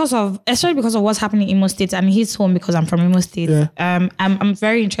really, especially because of what's happening in Imo State, and he's home because I'm from Imo State. Yeah. I'm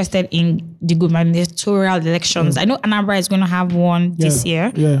very interested in the gubernatorial elections. I know Anambra is going to have one this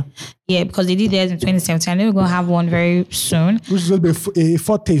year. Yeah. Because they did theirs in 2017. I know we're going to have one very soon. Which is going to be a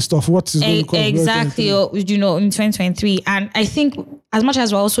foretaste of what is going to come. Exactly, in 2023. And I think as much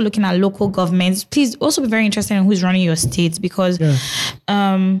as we're also looking at local governments, please also be very interested in who's running your state because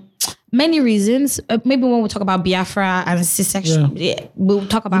many reasons. Maybe when we talk about Biafra and C-section, we'll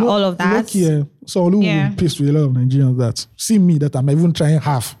talk about all of that. So Olu will be pissed with a lot of Nigerians that see me that I'm even trying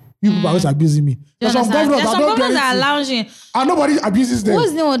half. You people are always abusing me. There's some governors that are lounging. And nobody abuses them. What's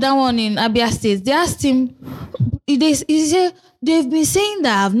the name of that one in Abia State? They asked him, he said, they've been saying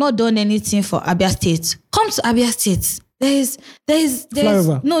that I've not done anything for Abia State. Come to Abia State. There's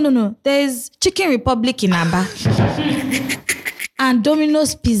Flyover. No. There's Chicken Republic in Aba. And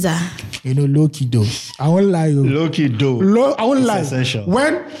Domino's Pizza. You know, low-key though. I won't lie. Low-key though. I won't lie. Essential.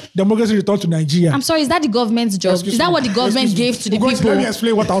 When democracy returned to Nigeria. I'm sorry, is that the government's job? Excuse Is that me. what the government gave to the Let people? me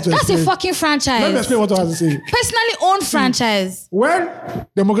explain what I want to That's explain. a fucking franchise. Let me explain what I want to say. Personally owned franchise. When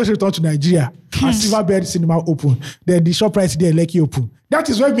democracy returned to Nigeria and Silverbird Cinema opened, then the shop price there in Lekki open. That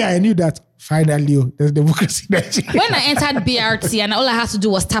is when I knew that finally there's democracy in Nigeria. When I entered BRT and all I had to do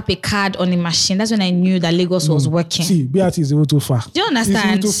was tap a card on the machine, that's when I knew that Lagos was working. See, BRT is even too far. Do you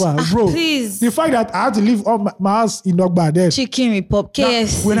understand? It's even too far. Bro, please. the fact that I had to leave all my house in Ogba there. Chicken Republic,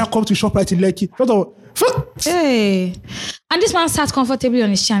 KFC. When I come to shop right in Lekki, Hey. And this man sat comfortably on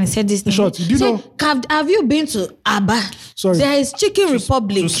his chair and he said this thing. Short, do you know- Have you been to Aba? Sorry. There is Chicken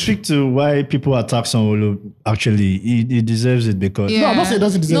Republic. To speak to why people attack Sanwo-Olu, actually, he deserves it because No, I'm not saying it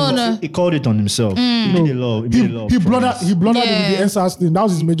doesn't deserve it. No. he called it on himself. He made a lot. He blundered in the NSAS thing. That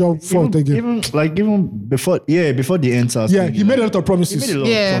was his major fault again. Even before the answers. Yeah, he made a lot of promises. He made a lot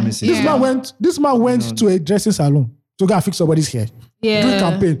of promises. This man went to a dressing salon to go and fix somebody's hair. Yeah. doing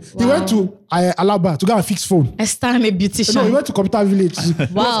campaign. He went to Alaba to go and fix phone. I stand a beautician. No, he went to Computer Village. He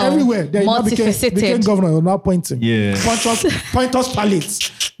Wow. was everywhere. Then he now Multifaceted. became governor. He was now pointing. Yeah. Point us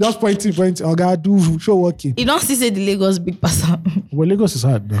palettes. Just pointing. Oh God, do show working. You don't see say the Lagos big person. Well, Lagos is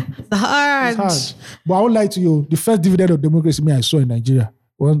hard, though. It's hard. It's hard. But I won't lie to you. The first dividend of democracy I saw in Nigeria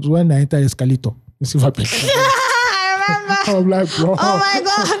was when I entered Escalator in Silverbird. I remember. I'm like, bro. Oh my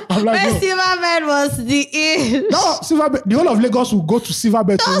God. I'm like, When bro. Silverbird was the in. No, Silverbird. The whole of Lagos will go to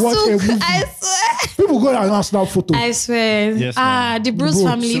Silverbird to watch a movie. I swear. People go and snap photo. I swear. Yes, The Bruce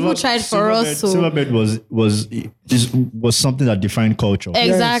Bro, family who tried for us. So. Silverbird was something that defined culture.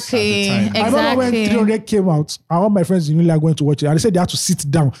 Exactly. At the time. I remember when Exactly. 300 came out, and all my friends in Unilag went to watch it, and they said they had to sit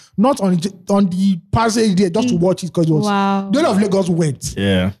down, not on the passage there, just to watch it because it was Wow. the whole of Lagos went.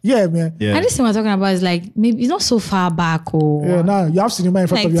 Yeah. Yeah, man. Yeah. And this thing we're talking about is like maybe it's not so far back or Yeah, now you have cinema in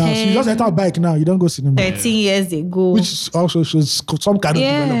front Like of your house. You just 10. enter a bike now, you don't go cinema. 13 years ago. Which also shows some kind of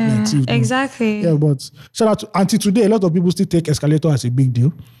Yeah, development. Too, exactly. Yeah, but shout out to until today, a lot of people still take escalator as a big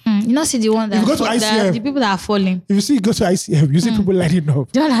deal. You not see the one that, If you go to ICM, the people that are falling. If you see go to ICM, you see people lining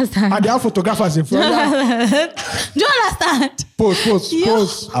up. Do you understand? And they have photographers in front. Do you understand? Post.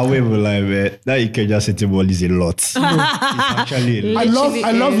 I will lie, man. That Ikeja City Mall is a lot. It's actually a lot.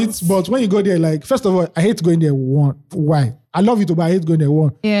 I love is. it, but when you go there, like first of all, I hate going there. Why? I love it, but I hate going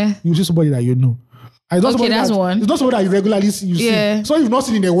there. Yeah. You see somebody that you know. And it's not Okay, somebody that's one. It's not somebody that you regularly see. You Yeah. see. So you've not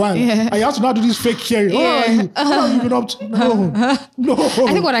seen in a while. Yeah. And you have to now do this fake sharing. Yeah. Oh, how are you been up to? No.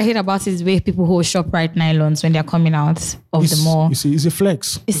 I think what I hate about it is the way people hold ShopRite nylons when they're coming out of the mall. You see, it's a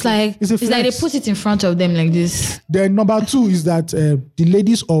flex. It's like It's a like they flex. put it in front of them like this. Then number 2 is that the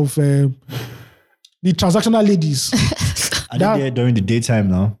ladies of the transactional ladies. Are they there during the daytime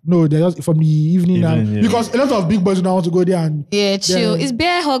now? No, they're just from the evening now. Evening, yeah. Because a lot of big boys now want to go there and Yeah, chill. Yeah. Is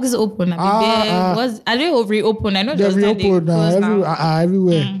Bear Hugs open? Are they reopen? I know they're just now they reopened now, close now.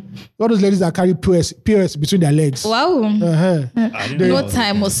 everywhere. All those ladies that carry POS between their legs. Wow. Uh-huh. No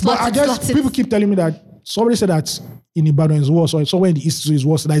time or slot But I it, guess slot it. people keep telling me that somebody said that in Ibadan is worse, or somewhere in the east is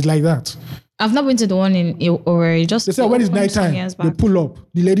worse. That is like that. I've not been to the one in Owerri. Just They say when it's opened some nighttime, years they back. pull up.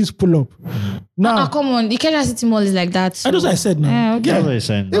 The ladies pull up. Now, Come on, the Ikeja City Mall is like that. I know what I said now. Yeah, okay. That's what you're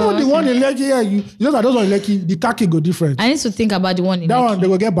saying. Even the one in Lekki, yeah, you know that those one in Lekki, the khaki go different. I need to think about the one in That Lekki. one they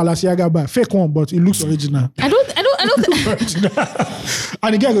will get Balenciaga back, fake one, but it looks original. I don't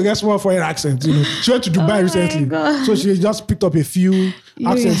And the girl go get small foreign accent. You know, she went to Dubai recently, God. so she just picked up a few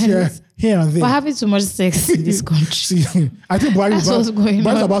accents here and there. We're having too much sex in this country. See, I think Buhari That's what's going Buhari's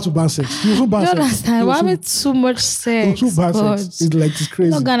on. about to ban sex. He will soon ban You sex. understand? He We're will soon- having too much sex. Too bad God. sex. It's like it's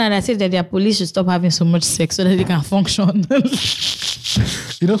crazy. No Ghana that said that their police should stop having so much sex so that they can function.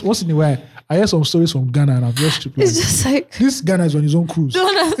 You know, once in a while, I hear some stories from Ghana and I'm just tripping. It's just like This Ghana is on his own cruise. Don't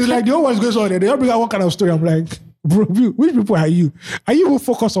understand. It's like the whole world goes on there. They all bring out one kind of story. I'm like, bro, which people are you? Are you even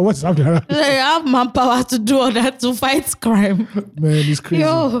focused on what's happening around? I have manpower to do all that to fight crime. Man, it's crazy.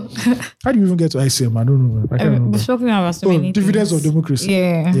 Yo, How do you even get to ICM? I don't know. Man. I can't remember. we're talking about so Oh, many dividends things. of democracy.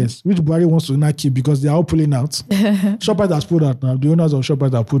 Yeah. Yes. Which Buhari wants to not keep because they are all pulling out. Shoppers has pulled out now. The owners of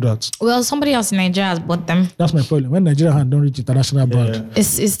Shoppers have pulled out. Well, somebody else in Nigeria has bought them. That's my problem. When Nigeria hand don't reach international brand,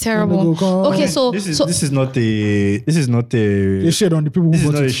 It's terrible. They go, Okay, so This is not a they shade on the people this who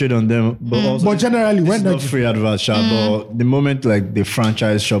is bought not a it. shade on them, but also But generally, this when is not Nigeria, free advert, but the moment like the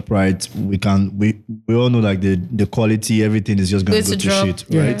franchise ShopRite, we all know like the quality, everything is just going to Going go to to drop. shit,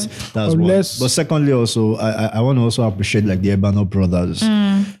 Yeah. right? That's Unless- one. But secondly, also I want to also appreciate like the Ebano brothers.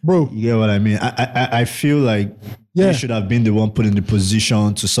 bro, You get what I mean? I feel like Yeah. they should have been the one put in the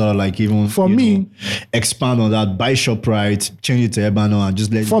position to sort of like even For you me- know, expand on that, buy ShopRite, change it to Ebano, and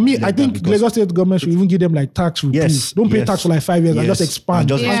just let. for me, let I that think because- Lagos State government should even give them like tax reprieve. Yes, Don't pay yes, tax for like 5 years and yes. just expand And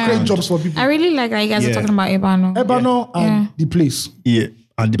just and expand. create jobs for people. I really like how you guys are Yeah. talking about Ebano. Ebano and the place. Yeah,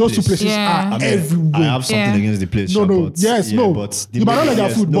 and the Those place. two places Yeah. are I mean, everywhere. I have something Yeah. against the place. No, sure, no, but, yes, yeah, no. But You might not like their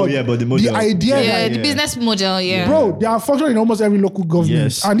yes, food, no, but yeah, but the the model, idea, Yeah, like, the business model, yeah. bro, they are functioning in almost every local government,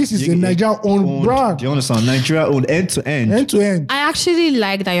 Yes, and this is a Nigeria-owned brand, Do you understand? Nigeria owned end to end. end to end. I actually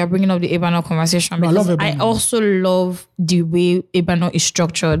like that you're bringing up the Ebano conversation No, I because love I Ebano. also love the way Ebano is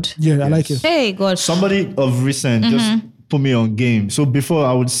structured. Yeah, I like it. Hey, God. Somebody of recent just put me on game. So before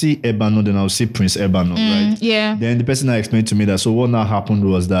I would see Ebano, then I would see Prince Ebano, right? Yeah. Then the person that explained to me that so what now happened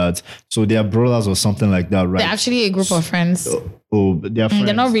was that so they are brothers or something like that, right? They're actually a group of friends. Oh, they are friends.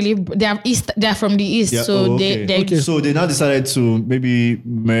 They're not really. They are east. They are from the east, Yeah, so oh, okay. they. So they now decided to maybe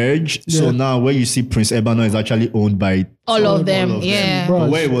merge. So Yeah. now where you see Prince Ebano is actually owned by All of them, yeah. Bro. But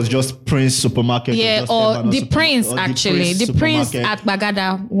where it was just Prince Supermarket. Yeah, just or Ebano the Super- Prince or actually. The Prince Supermarket. at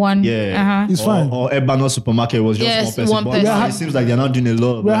Bagada one. Yeah, It's or, fine. Or Ebano Supermarket was just Yes, one person. one But person. now it seems like they're not doing a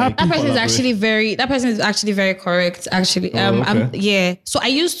lot. Of, We're like, happy. That person is collaboration. actually very correct. Actually, okay. yeah. So I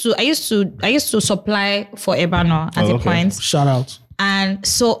used to supply for Ebano at a okay. point, Shout out. and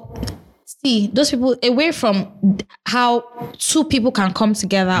so see those people away from how two people can come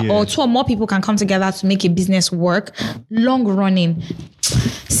together Yeah. or two or more people can come together to make a business work, long running.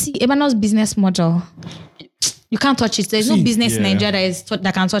 See Ebano's business model. You can't touch it. There's no business in yeah. Nigeria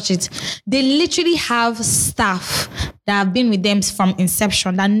that can touch it. They literally have staff that have been with them from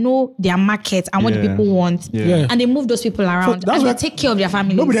inception that know their market and what the Yeah. people want. Yeah. And they move those people around that's and why- they take care of their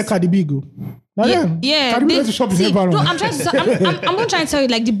families. Nobody at Cardi B go. Now, Yeah, Cardi B went to shop in see, Ebano. no, I'm trying to. I'm not trying to tell you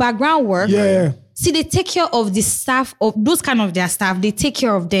like the background work. Yeah. See, they take care of the staff of those kind of their staff. They take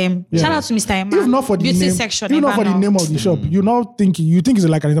care of them. Yeah. Shout out to Mr. Emma. If not for the beauty name, section. if not for the Ebano. name of the shop, you think it's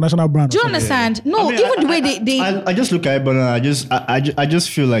like an international brand. Do you understand? No, I mean, even the way they I just look at it, but I just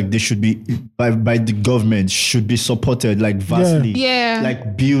feel like they should be by the government should be supported like vastly. Yeah.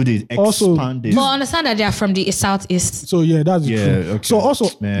 Like build it, Also, expand it. but understand that they are from the southeast. So yeah, that's Yeah, true. okay. So also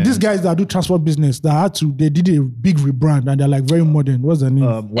Man. these guys that do transport business they did a big rebrand and they're like very modern. What's their name?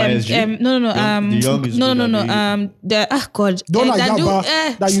 YSG. No. The young is No. good at The God. Don't like that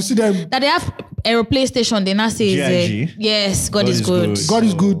Yaba, that you see them. that they have aeroplane station. They now say GIG? yes. God is good. God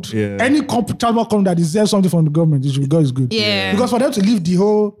is good. Yeah. Any transport company that deserves something from the government, it should be God is good. Yeah. Because for them to leave the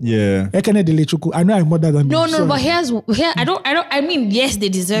whole Yeah. Ekene Dele Chukwu, I know I'm more than No, them, sorry. but here I mean, yes, they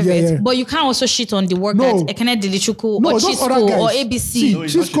deserve Yeah, it, yeah. but you can't also shit on the work No. that Ekene Dilichuku No, or those other Chisco guys. or ABC. See, No,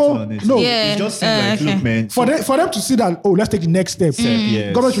 it's not Cisco, shit on it. no. Yeah. It just seems like, okay. look, man. For them to see that, let's take the next step.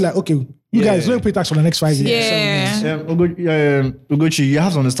 yes. Government should be like, okay, you guys don't pay tax for the next 5 years. Yeah. Ugochi, you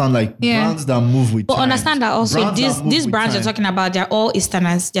have to understand like Yeah. brands that move with But times. understand that also Brands that move these with brands you're time. talking about, they're all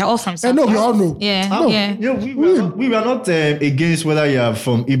Easterners. They're all from South. No, we all know. Yeah, Oh, yeah. we were not against whether you are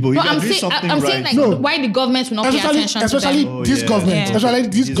from Igbo. No, You are I'm doing saying something I'm right. saying like No. why the government will not pay attention Especially to them. this yeah. government. Yeah. Especially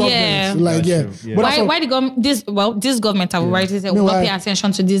this Yeah. government. Like, That's yeah. true. Yeah. But Why also, the government this government have already said will not Meanwhile- pay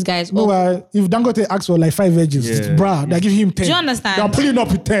attention to these guys. no, Or- if Dangote asks for like 5 edges, it's Yeah. bruh, they give him 10. Do you understand? They're pulling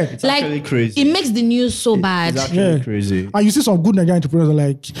up with 10. like actually crazy. it makes the news so bad. It's actually Yeah. crazy. And you see some good Nigerian entrepreneurs are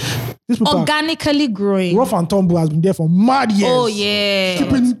like, these people are, Organically growing. Rough and Tumble has been there for mad years. Oh yeah.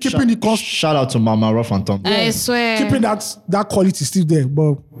 Keeping the cost, Shout out to Mama Rough and Tom. I swear. keeping that quality still there.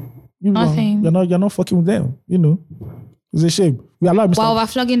 But you know, Nothing. you're not fucking with them, you know. It's a shame. We allowed Mr. While we're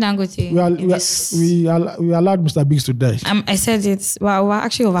flogging Dangote. we allowed Mr. Biggs to die. I said it. We're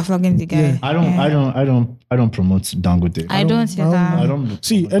actually overflogging the guy. Yeah. I don't promote Dangote. I don't see that. I don't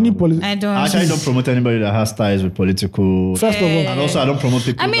See, any political. I don't. I actually don't promote anybody that has ties with political. First of all, and also I don't promote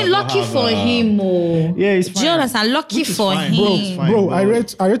people. I mean, that don't lucky have, for him. Oh. Yeah, it's Do fine. you understand? Lucky Which is for fine. him. It's fine, bro, but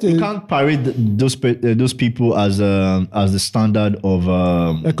I read You a can't parade those people as the standard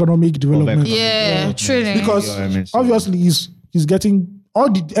of economic development Yeah, truly. because Yeah, I mean, so- obviously he's getting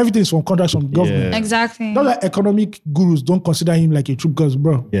everything is from contracts from the government. Yeah. Exactly. Not that economic gurus don't consider him like a true because,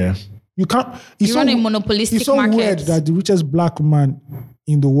 bro. Yeah. You can't. It's You run a monopolistic It's so market. weird that the richest black man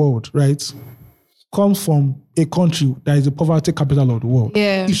in the world, right, comes from a country that is the poverty capital of the world.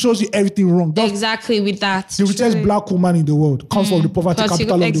 Yeah. It shows you everything wrong. Exactly with that. The richest Truly. black woman in the world comes from the poverty Because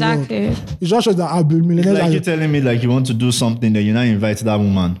capital of exactly. the world. It just shows that our millionaires Like are. you're telling me like you want to do something that you now invite that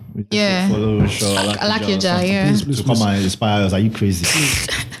woman. with Yeah. Follow show, Alakija, yeah. To come and inspire us. Are you crazy?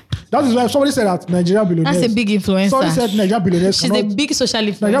 That is why somebody said that Nigerian billionaires. That's a big influencer. Somebody said Nigerian billionaires She's a cannot. big social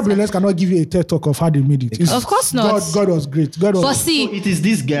Nigerian influencer. billionaires cannot give you a TED talk of how they made it. It's- Of course not. God was great. God was. But So see, it is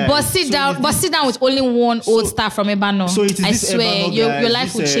this guy. but sit down with only one old star from Ebano. So it is I this swear, Ebano your guys,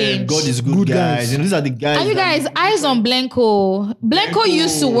 life will this, change. God is good, Good guys. guys. You know, these are the guys. Are you that- guys eyes on Blanco? Blanco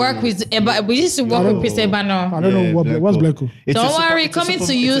used to work with we used to work with Prince I Ebano. don't know what's Blanco. It's a Don't super- worry, it's a coming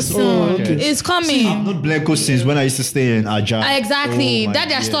super- to you it's a soon. super- okay. It's coming. I've known Blanco since when I used to stay in Aja. Exactly. Oh my That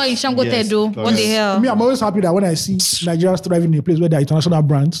their yes. store in Shango Yes, Tedo. What correct. the hell? Me, I'm always happy that when I see Nigerians thriving in a place where there are international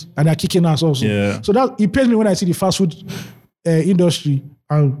brands and they're kicking ass also. Yeah. So that it pains me when I see the fast food industry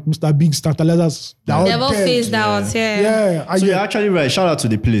and Mr. Biggs, Tantalizers. They've all phased out. Yeah. Yeah. And So yeah. you're actually right. Shout out to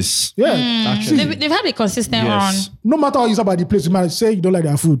the place. Yeah. Actually. They've had a consistent Yes. run. No matter how you say about the place, you might say you don't like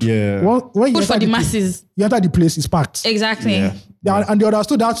their food. Yeah. When you Good for enter the place- masses. You enter the place, it's packed. Exactly. Yeah. And they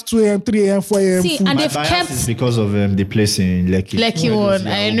understood that 2 a.m., 3 a.m., 4 a.m. See, food. and My they've bias kept is because of the place in Lekki. Lekki Where one. those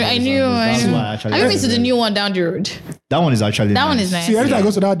I young knew. boys I knew. are. I That's knew. why I actually Have you been to the like new one down the road? That one is actually That one is nice. See, every time I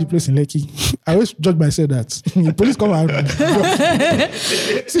go to that place in Lekki, I always judge myself that the police come and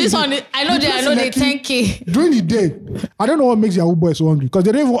This one, I know they 10K. during the day. I don't know what makes Yahoo boys so hungry because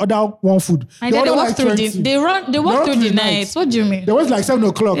they don't even order one food. And then they order walk like through 20. they walk through the night. What do you mean? They wait like 7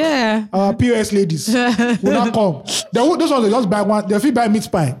 o'clock. Yeah. Our POS ladies will not come. Those ones they just buy one. They feel buy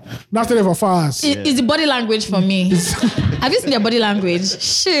meat pie. Not stay there for 4 hours. It's the body language for me. Have you seen their body language?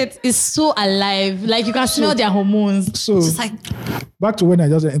 Shit, it's so alive. Like you can smell their hormones. So It's just like back to when I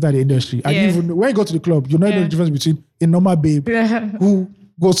just entered the industry. I didn't even know, when you go to the club, you know the difference between a normal babe who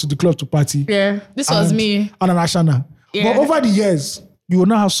goes to the club to party. this was me. And an Ashana. Yeah. But over the years, you will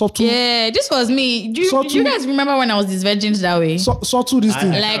now have subtle, Yeah, this was me. Do you guys remember when I was this virgin that way? subtle this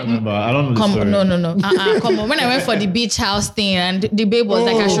thing. I Like, can't remember. I don't know the Come story. no. Come on. When I went for the beach house thing and the babe was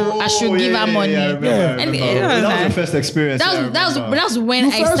like, I should give her money. I remember. And That was the first experience. that was when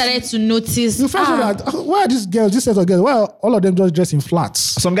I first- started to notice. You first know that why are these girls, this set of girls, why are all of them just dressed in flats?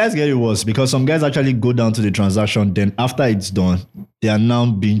 Some guys get it worse because some guys actually go down to the transaction. Then after it's done, they are now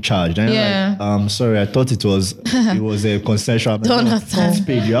being charged. And you're Yeah. like, sorry, I thought it was a consensual. Jonathan. It's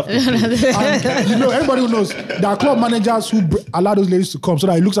paid. You have to pay. And you know, everybody who knows there are club managers who allow those ladies to come so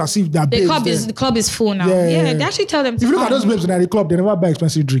that it looks as if they're babes there. The club is full now. Yeah. Yeah, they actually tell them to If you look at come. those babes in the club, they never buy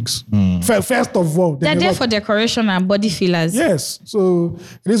expensive drinks. First of all, They're never, there for decoration and body fillers. yes. So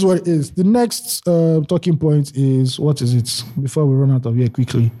it is what it is. The next talking point is what is it? Before we run out of here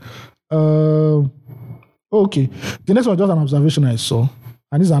quickly. Okay. The next one just an observation I saw,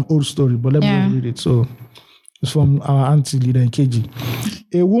 and this is an old story, but let Yeah. me read it. So it's from our auntie leader in KG.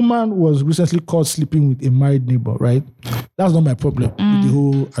 A woman was recently caught sleeping with a married neighbor, right? That's not my problem with the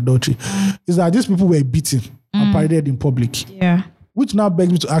whole adultery. Is that these people were beaten and paraded in public. Yeah. Which now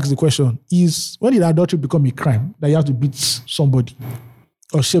begs me to ask the question: is when did adultery become a crime that you have to beat somebody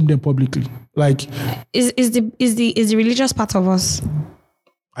or shame them publicly? Like, Is the religious part of us?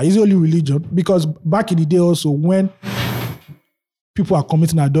 is it only religion? Because back in the day also, when people are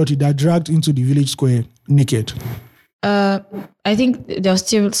committing adultery, they're dragged into the village square naked. I think there was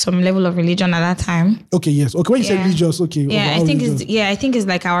still some level of religion at that time. Okay, yes. Okay, when you say Yeah. religious, okay. Yeah, overall religious. I think it's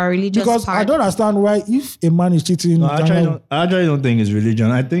like our religious Because part. I don't understand why if a man is cheating, I actually don't think it's religion.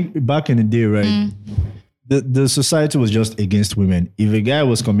 I think back in the day, right, the society was just against women. If a guy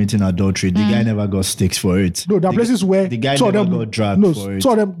was committing adultery, the guy never got sticks for it. no, there are places where the guy two of never them got dragged no, for it. two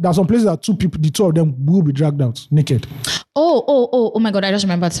of them. There are some places that two people, the two of them will be dragged out naked. Oh my God, I just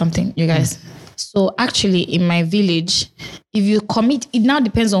remembered something, you guys. So actually in my village, if you commit, it now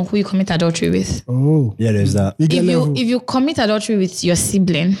depends on who you commit adultery with. Oh, Yeah, there's that. you get level. If you commit adultery with your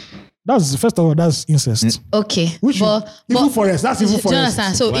sibling, That's first of all, that's incest. okay. Which evil forest? That's evil do you forest.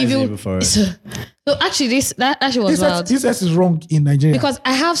 understand? So Why if is it you evil forest? so actually that actually was wild. Incest is wrong in Nigeria. Because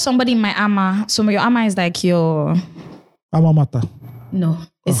I have somebody in my ama. So your ama is like your Alma mater. no.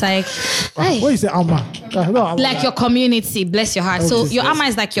 It's like hey, What you say, Alma? No, Alma. like your community, bless your heart. So your ama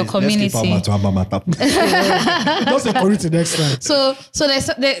is like your community. Don't say community next time. So there's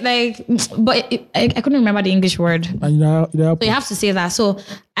like, but I couldn't remember the English word. And So you have to say that. So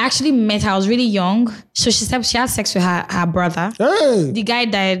I actually met her. I was really young. So she said she had sex with her brother. hey, The guy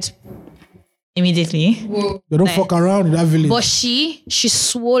died immediately. they don't fuck around in that village. But she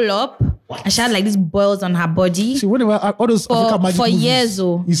swole up and she had like these boils on her body. See, whenever all those African magic for movies, years,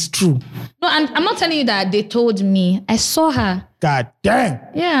 oh. it's true. No, and I'm not telling you that they told me. I saw her. God damn.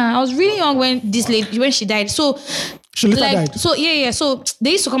 Yeah, I was really young when when she died. So She later like died. so yeah. So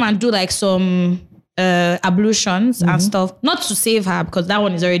they used to come and do like some ablutions and stuff, not to save her because that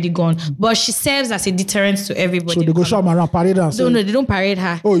one is already gone. But she serves as a deterrent to everybody. So they go show them around, parade and say, No, they don't parade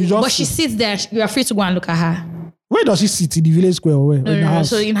her. Oh, you just But she sits there. You are free to go and look at her. where does she sit? In the village square or where? In the No. house?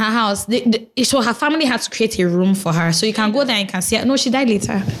 So in her house, so her family had to create a room for her, so you can go there and you can see her. No, she died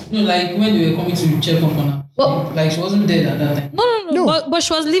later. No, like when they were coming to check up on her. Well- Like she wasn't dead at that time. No. But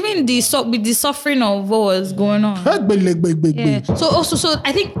she was living with the suffering of what was going on. Yeah. So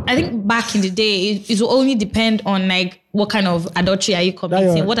I think back in the day, it will only depend on like what kind of adultery are you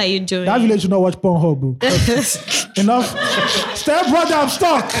committing? What are you doing? That village should not watch Pornhub, bro. Enough. Step brother, I'm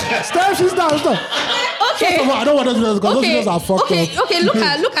stuck. Step sister, I'm stuck. Okay. First of all, I don't want those videos because those videos are fucked up. Okay. Look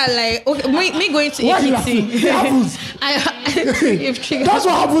at like me going to Why are you laughing? APT. It happens. You've triggered. That's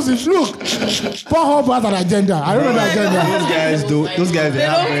what happens if look. Pornhub has an agenda. I don't know the agenda.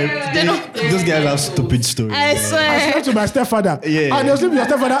 Those guys have stupid stories. I I swear. slept with my stepfather. Yeah. And they sleep with your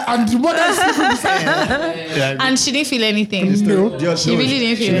stepfather and the mother is sleeping beside her. And she didn't feel anything. No. She really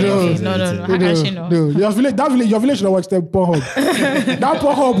didn't feel anything. No. How can she know? No. Your village should not watch the Pornhub. That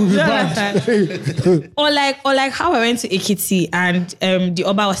Pornhub will be banned. Or like how I went to Ekiti and the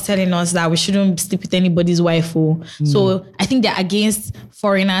Oba was telling us that we shouldn't sleep with anybody's wife. So I think they're against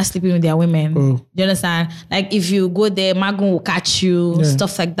foreigners sleeping with their women. Do you understand? Like if you go there, Magun will catch you,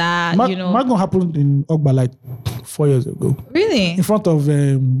 stuff like that. Magun happened in Ogba like 4 years ago. Really? In front of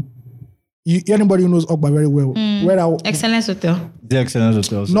anybody who knows Ogba very well. Where Excellence Hotel. The Excellence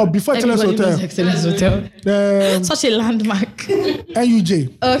Hotel. No, before Excellence Everybody Hotel. knows Excellence Hotel. Such a landmark.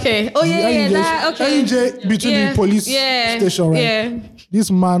 NUJ. Okay. Oh yeah, that, okay. NUJ between the police station, right? Yeah. This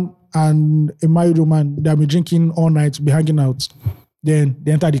man and a married woman, they have been drinking all night, be hanging out. Then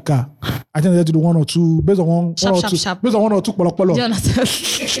they enter the car. I think they do 1 or 2, based on one or two polo. Do you understand?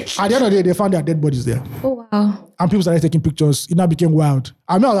 At the end of the day, they found their dead bodies there. Oh wow. And people started taking pictures. It now became wild.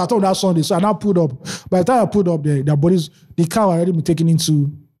 I mean, I was at home that Sunday, so I now pulled up. By the time I pulled up, their bodies, the car already been taken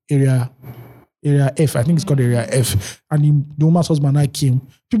into area F. I think it's called area F. And the woman's husband now came.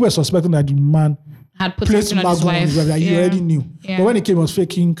 People were suspecting that the man Had put placed something on his wife. that he already knew. Yeah. But when he came, he was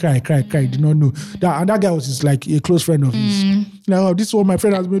faking, cry, did not know. And that guy was just like a close friend of his. Now, this is what my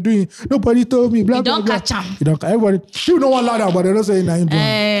friend has been doing. Nobody told me. Blah, You blah, don't blah. catch him. You don't. Everybody, people don't want louder, but they don't say Naim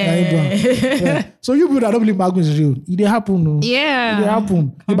yeah. So you people that don't believe Magun is real, it dey happen. No? Yeah. It dey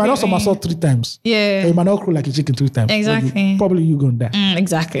happen. You might not somersault 3 times. Yeah. Or you might not crow like a chicken 3 times. Exactly. Probably you gonna die.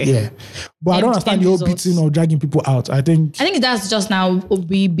 Exactly. Yeah. But I don't understand the whole beating or dragging people out. I think that's just now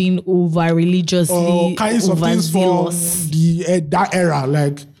we being over religiously, kinds of things from overzealous. that era.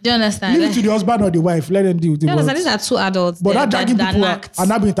 Like, Do you understand? leave it to the husband or the wife. Let them deal with it. Do you understand? These are 2 adults. But that dragging people out and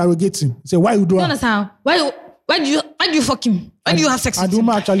not be interrogating. Say, why you do Do you that? understand? Why do you fuck him? Why do you have sex And with the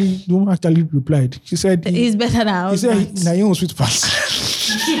him? woman actually replied. She said, He's better now. he said, "Na you sweet pass."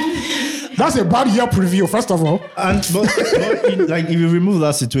 That's a bad year preview, first of all. And but like if you remove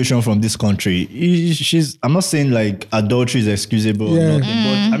that situation from this country, I'm not saying like adultery is excusable or nothing,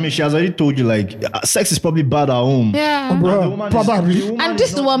 but I mean she has already told you like sex is probably bad at home. Yeah. Bro, probably. And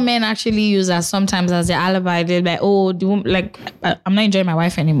this is what men actually use as sometimes as their alibi. They're like, oh, the woman, like, I'm not enjoying my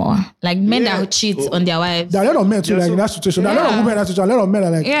wife anymore. Like men that cheat on their wives. There are a lot of men too, like in that situation. There are a lot of women in that situation. A lot of men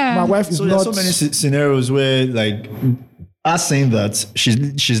are like, my wife is So not. there's so many scenarios where like us saying that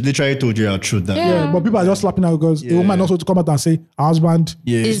she's literally told you her truth. That Yeah, but people are just slapping her because the woman also to come out and say, her husband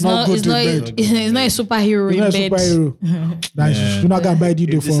It's not good in bed. It's not a superhero He's not a in bed. superhero. That you're not gonna buy the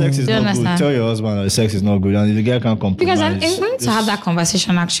if the sex is Do you not good, understand? tell your husband that the sex is not good, and if the guy can't compromise. Because I'm going to have that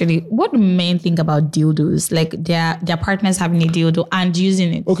conversation actually. What do men think about dildos? Like their partners having a dildo and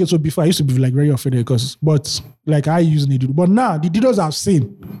using it. Okay, so before I used to be like very offended but like I use a dildo. But now the dildos I've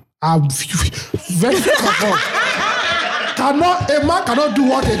seen are very a man cannot do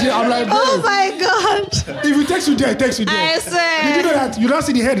what they did. I'm like, Oh my God. if it takes you there, it takes you there. I swear. Did you know that you don't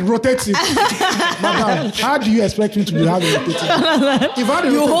see the head rotating? Madam, how do you expect me to be having rotating? If I had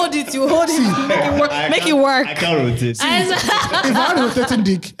a You rotating- hold it. Make it work. I can't rotate. if I had a rotating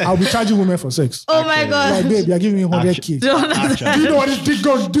dick, I'll be charging women for sex. Oh my God. Like, babe, you're giving me 100K. Do you know what this dick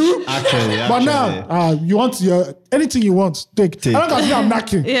gonna do? Actually. But now, you want anything you want, take. I don't care I'm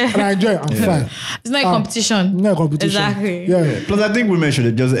knocking and I enjoy it. I'm fine. It's not a competition. No competition. Exactly. Yeah. Plus, I think women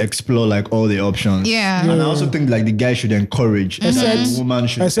should just explore like all the options. Yeah. And I also think like the guy should encourage. that the woman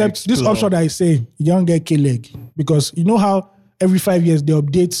should Except this explore. option that I say, you don't get K-leg. Because you know how every 5 years they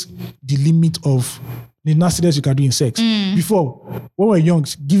update the limit of the nastiness you can do in sex. Before, when we were young,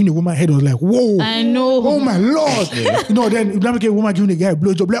 giving a woman head was like, whoa. I know. Oh my Lord. You know, then if you get a woman giving a guy a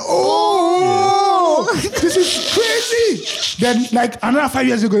blowjob, like, oh, this is crazy. Then like another 5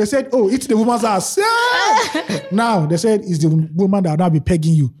 years ago, they said, oh, it's the woman's ass. Yeah. Now they said it's the woman that will now be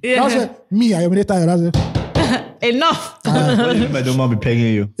pegging you. Yeah. Now said, me, I am a tired. Enough. What do you mean by the woman be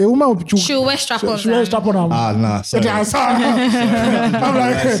pegging you? A woman will She'll wear strap-ons. she wear strap on. Ah, nah. Sorry. I'm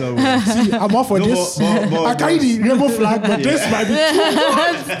like, see, I'm all for No, this. but- I carry the rainbow flag, but this might be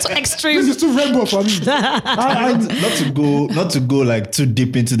Too extreme. this is too rainbow for me. not to go like too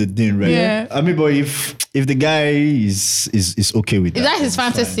deep into the thing, right? Yeah. I mean, but if the guy is okay with Is that, that his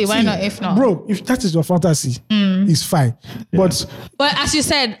fantasy? Why not? If not, Bro, if that is your fantasy, it's fine. But But as you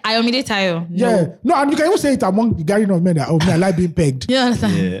said, Ayomide Tayo. yeah, no, and you can even say it among the gathering of men that I like being pegged. You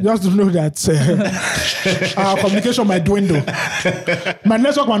understand? Yeah. Just to know that our communication might dwindle. My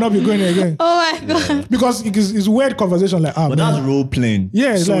network might not be going again Oh my God. because it's weird conversation like But man. that's role playing.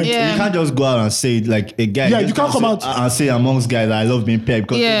 Yeah, it's so like- you Yeah. can't just go out and say it like a guy. Yeah, just you can't come out- and say amongst guys that I love being pegged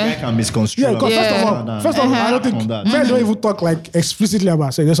because Yeah. the guy can misconstrue. Yeah, because first of all, I don't think On that. men don't even talk like explicitly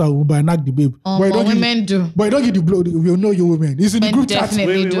about sex. That's how we buy knock the babe. but don't women do. But you don't give the blow. We know you women. It's in the Men group chat.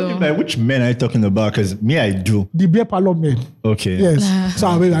 definitely Wait, do. what do you mean by which men are you talking about? Because me, I do. The beer parlor men. Okay. Yes. So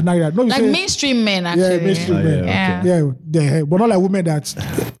I mean, I know that. No, you Like say, mainstream men, actually. yeah, mainstream Oh, men. yeah, okay. Yeah, but not like women that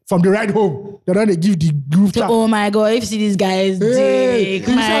from the ride home. They don't give the group chat. Oh my God, if you see these guys, Hey, dick,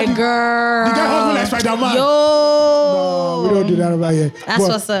 you my saw girl. The guy hustle like Spider-Man. Yo. No, we don't do that over here. That's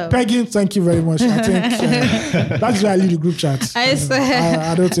what's up. Peggy, thank you very much. I think that's why I leave the group chat. I swear.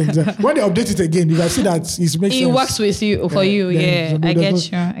 I don't think that. When they update it again, if I see that it makes It sense. works with you, for you, yeah. I get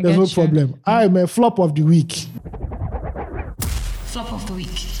you. There's no problem. I'm a flop of the week. Flop of the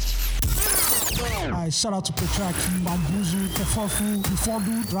week. Shout out to Petraki, Bambuzu, Kefofu,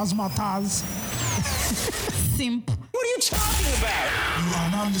 Ifodu, Razmataz. Simp. What are you talking about? You are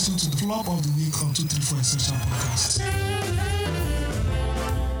now listening to the flop of the week on 234 Essential Podcast.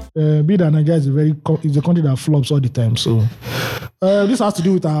 Be that Nigeria is a country that flops all the time. So this has to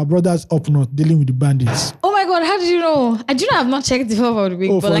do with our brothers up north dealing with the bandits. Oh my God, how did you know? I do know I've not checked the flop of the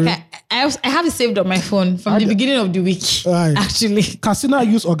week, but like I have it saved on my phone from the beginning of the week. Right. Actually. Katsina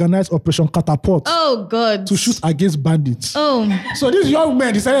used organized Operation Catapult Oh God. to shoot against bandits. Oh. So this young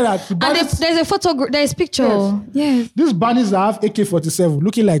man decided that the And bandits, there's a photograph, there's picture. Yes. these bandits that have AK-47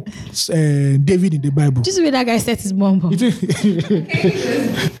 looking like David in the Bible. Just the way that guy set his bomb.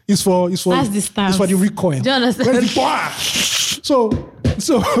 It's for That's the stance. it's for the recoil. Do you understand? When so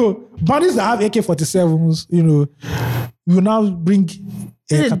bandits that have AK-47s, will now bring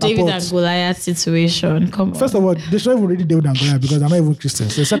This is a David and catapult. Goliath situation. Come on. First of all, they should even already David and Goliath because I'm not even Christian.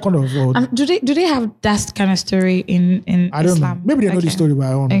 So second of all, Do they have that kind of story in I don't Islam? know. Maybe they know the story, but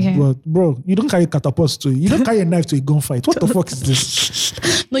I don't know. Okay. But bro, you don't carry catapults to you don't carry a knife to a gunfight. What the fuck is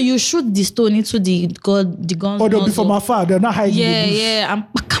this? No, you shoot the stone into the guns. Or they'll be from nozzle. afar. They're not hiding. Yeah. And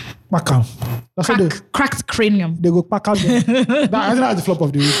Pakam. That's how cracked cranium. they go pack out. I think that's the flop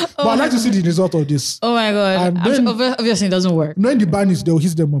of the week. But I'd like to see the result of this. Oh my God. And I'm then- sure obviously it doesn't work. Knowing the bandits, they'll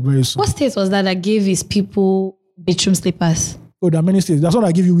hit them up very soon. What state was that gave his people bedroom slippers? Oh, there are many states. That's why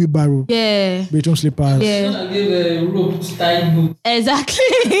I give you wheelbarrow, Yeah. bedroom slippers. Yeah. I gave a rope to tie boot. Exactly.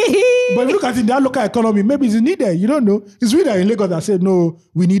 But if you look at it in that local economy, maybe it's needed. You don't know. It's really in Lagos that said, no,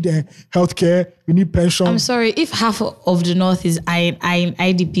 we need healthcare, we need pension. I'm sorry, if half of the north is in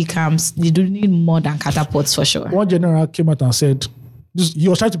IDP camps, they do need more than catapults for sure. One general came out and said, he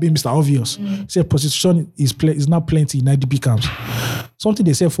was trying to be Mr. Obvious. He said prostitution is now plenty in IDP camps. Something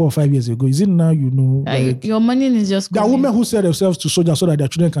they said 4 or 5 years ago. Is it now, like, Your money is just there are going. women who sell themselves to soldiers so that their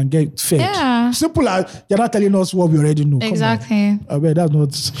children can get fed. Yeah. Simple as you're not telling us what we already know. Come on. Exactly. I bet that's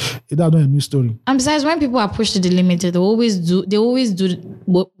not a new story. And besides, when people are pushed to the limit, they always do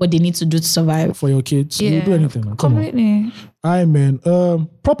what they need to do to survive. For your kids. Yeah. You do anything. Come on. Completely. Aye, man.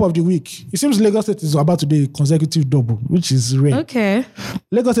 Prop of the week. It seems Lagos State is about to do a consecutive double, which is rare. Okay.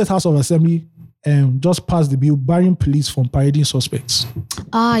 Lagos State House of Assembly just passed the bill barring police from parading suspects.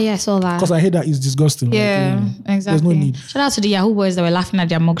 Ah, yeah, I saw that. Because I heard that is disgusting. Yeah, exactly. There's no need. Shout out to the Yahoo boys that were laughing at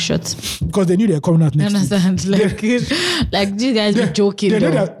their mugshots. Because they knew they were coming out You next week. understand? Like these guys be joking. They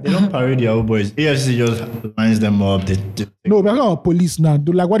know though. that. They don't parade the old boys. EFCC just lines them up. No, but not police now.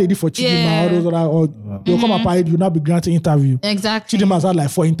 Do like what they did for Chidima, Yeah. all those other, or they'll come and parade, you'll not be granting interview. Exactly. Chidima has had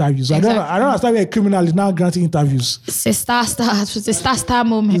like 4 interviews. So I don't understand why a criminal is now granting interviews. It's a star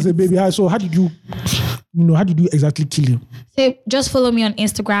moment. He said, baby, so how did you exactly kill him? Say, just follow me on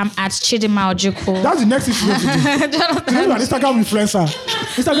Instagram at Chidima Ojukwu. That's the next thing she wants to do. She's an Instagram influencer.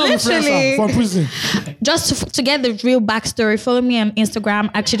 Instagram Literally. influencer from prison. Just to get the real backstory, follow me on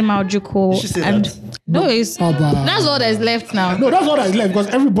Instagram at Chidima Ojukwu. Did she say And that? no, it's that's all that's left now. No, that's all that is left because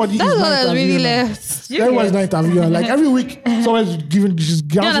everybody That's is all not that's really interviewing her. left. Everyone's not interviewing. Like every week, someone's giving. She's You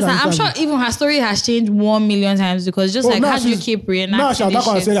granting understand? an I'm sure interview. even her story has changed 1 million times because just like now how do you she's- keep Now reenacting she'll back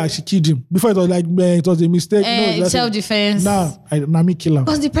and this say shit? that she killed him. Before it was like, man, it was a mistake. It's Self-defense. Now me kill her.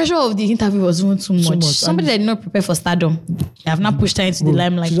 Because the pressure of the interview was even too much. much. Somebody that did not prepare for stardom. They have not pushed her into the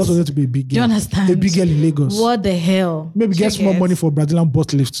limelight. She just wanted to be a big girl. Do you understand? A big girl in Lagos. What the hell? Maybe get She more gets. money for Brazilian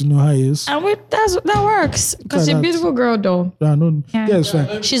butt lifts to know how it is. And that works. Because she's a that. beautiful girl though. Yeah, no, Yeah. yeah, it's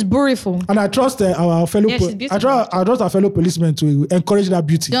fine. She's beautiful. And I trust our fellow. Yeah, she's beautiful. I trust our fellow policemen to encourage that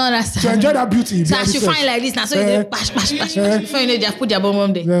beauty. Do you understand? To enjoy that beauty. So behind as you the find set. like this now, so you Eh. dey bash. Before you know, they have put their bomb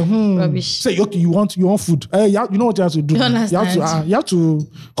on there. Yeah, Rubbish. Say, okay, you want food. You know what you have to do. You understand? You have to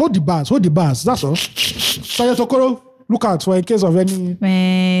hold the bars. That's all. So Tokoro, look out for in case of any.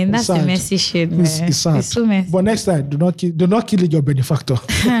 Man, that's It's the sad. messy shit, man. It's sad. It's so messy. But next time, do not kill your benefactor.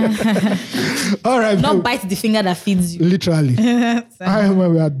 All right. Not bite the finger that feeds you. Literally.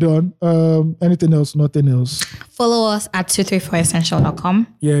 When we are done. Anything else? Nothing else. Follow us at 234essential.com.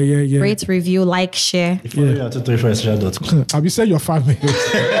 Yeah. Rate, review, like, share. Follow you at 234essential.com. Have you said your family?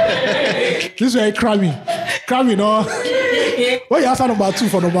 This is very cramming. No. What you answer number 2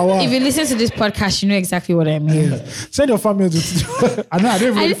 for number 1? If you listen to this podcast, you know exactly what I mean. Yeah. Send your family to. I know I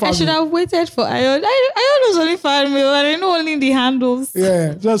didn't really I should have waited for Ion. Ion was only fan mail and I know only the handles.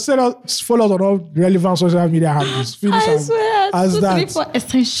 Yeah, just follow us on all relevant social media handles. Finish I swear. as that. For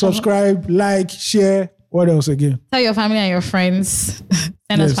essential. Subscribe, like, share. What else again? Tell your family and your friends.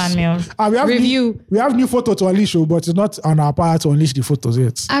 Send us fan mail. We have Review. We have new photo to unleash, but it's not on our part to unleash the photos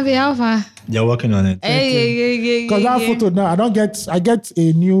yet. Avi Alpha. You're working on it. Hey. Because that photo now, I get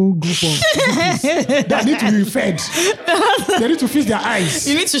a new group of that need to be fed. They need to feast their eyes.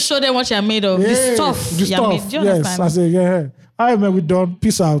 You need to show them what you're made of. The stuff. The you're made. stuff. Do you Yes, understand? I say, yeah. All right, man, we're done.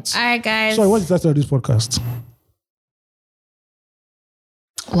 Peace out. All right, guys. Sorry, what's the title of this podcast?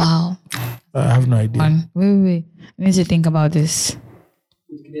 Wow. I have no idea. Wait. I need to think about this.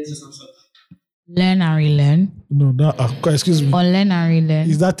 Learn and relearn. No, excuse me. Or learn and relearn.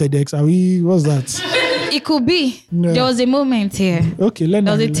 Is that TEDx? What's that? It could be. No. There was a moment here. Okay, learn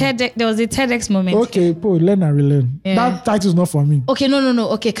and relearn. There was a TEDx moment. Okay, learn and relearn. Yeah. That title is not for me. Okay, no.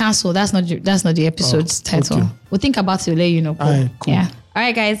 Okay, cancel. That's not the episode's title. okay. We'll think about it. We'll let you know. All right, cool. Yeah. All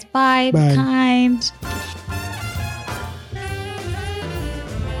right, guys. Bye. Bye. Be kind.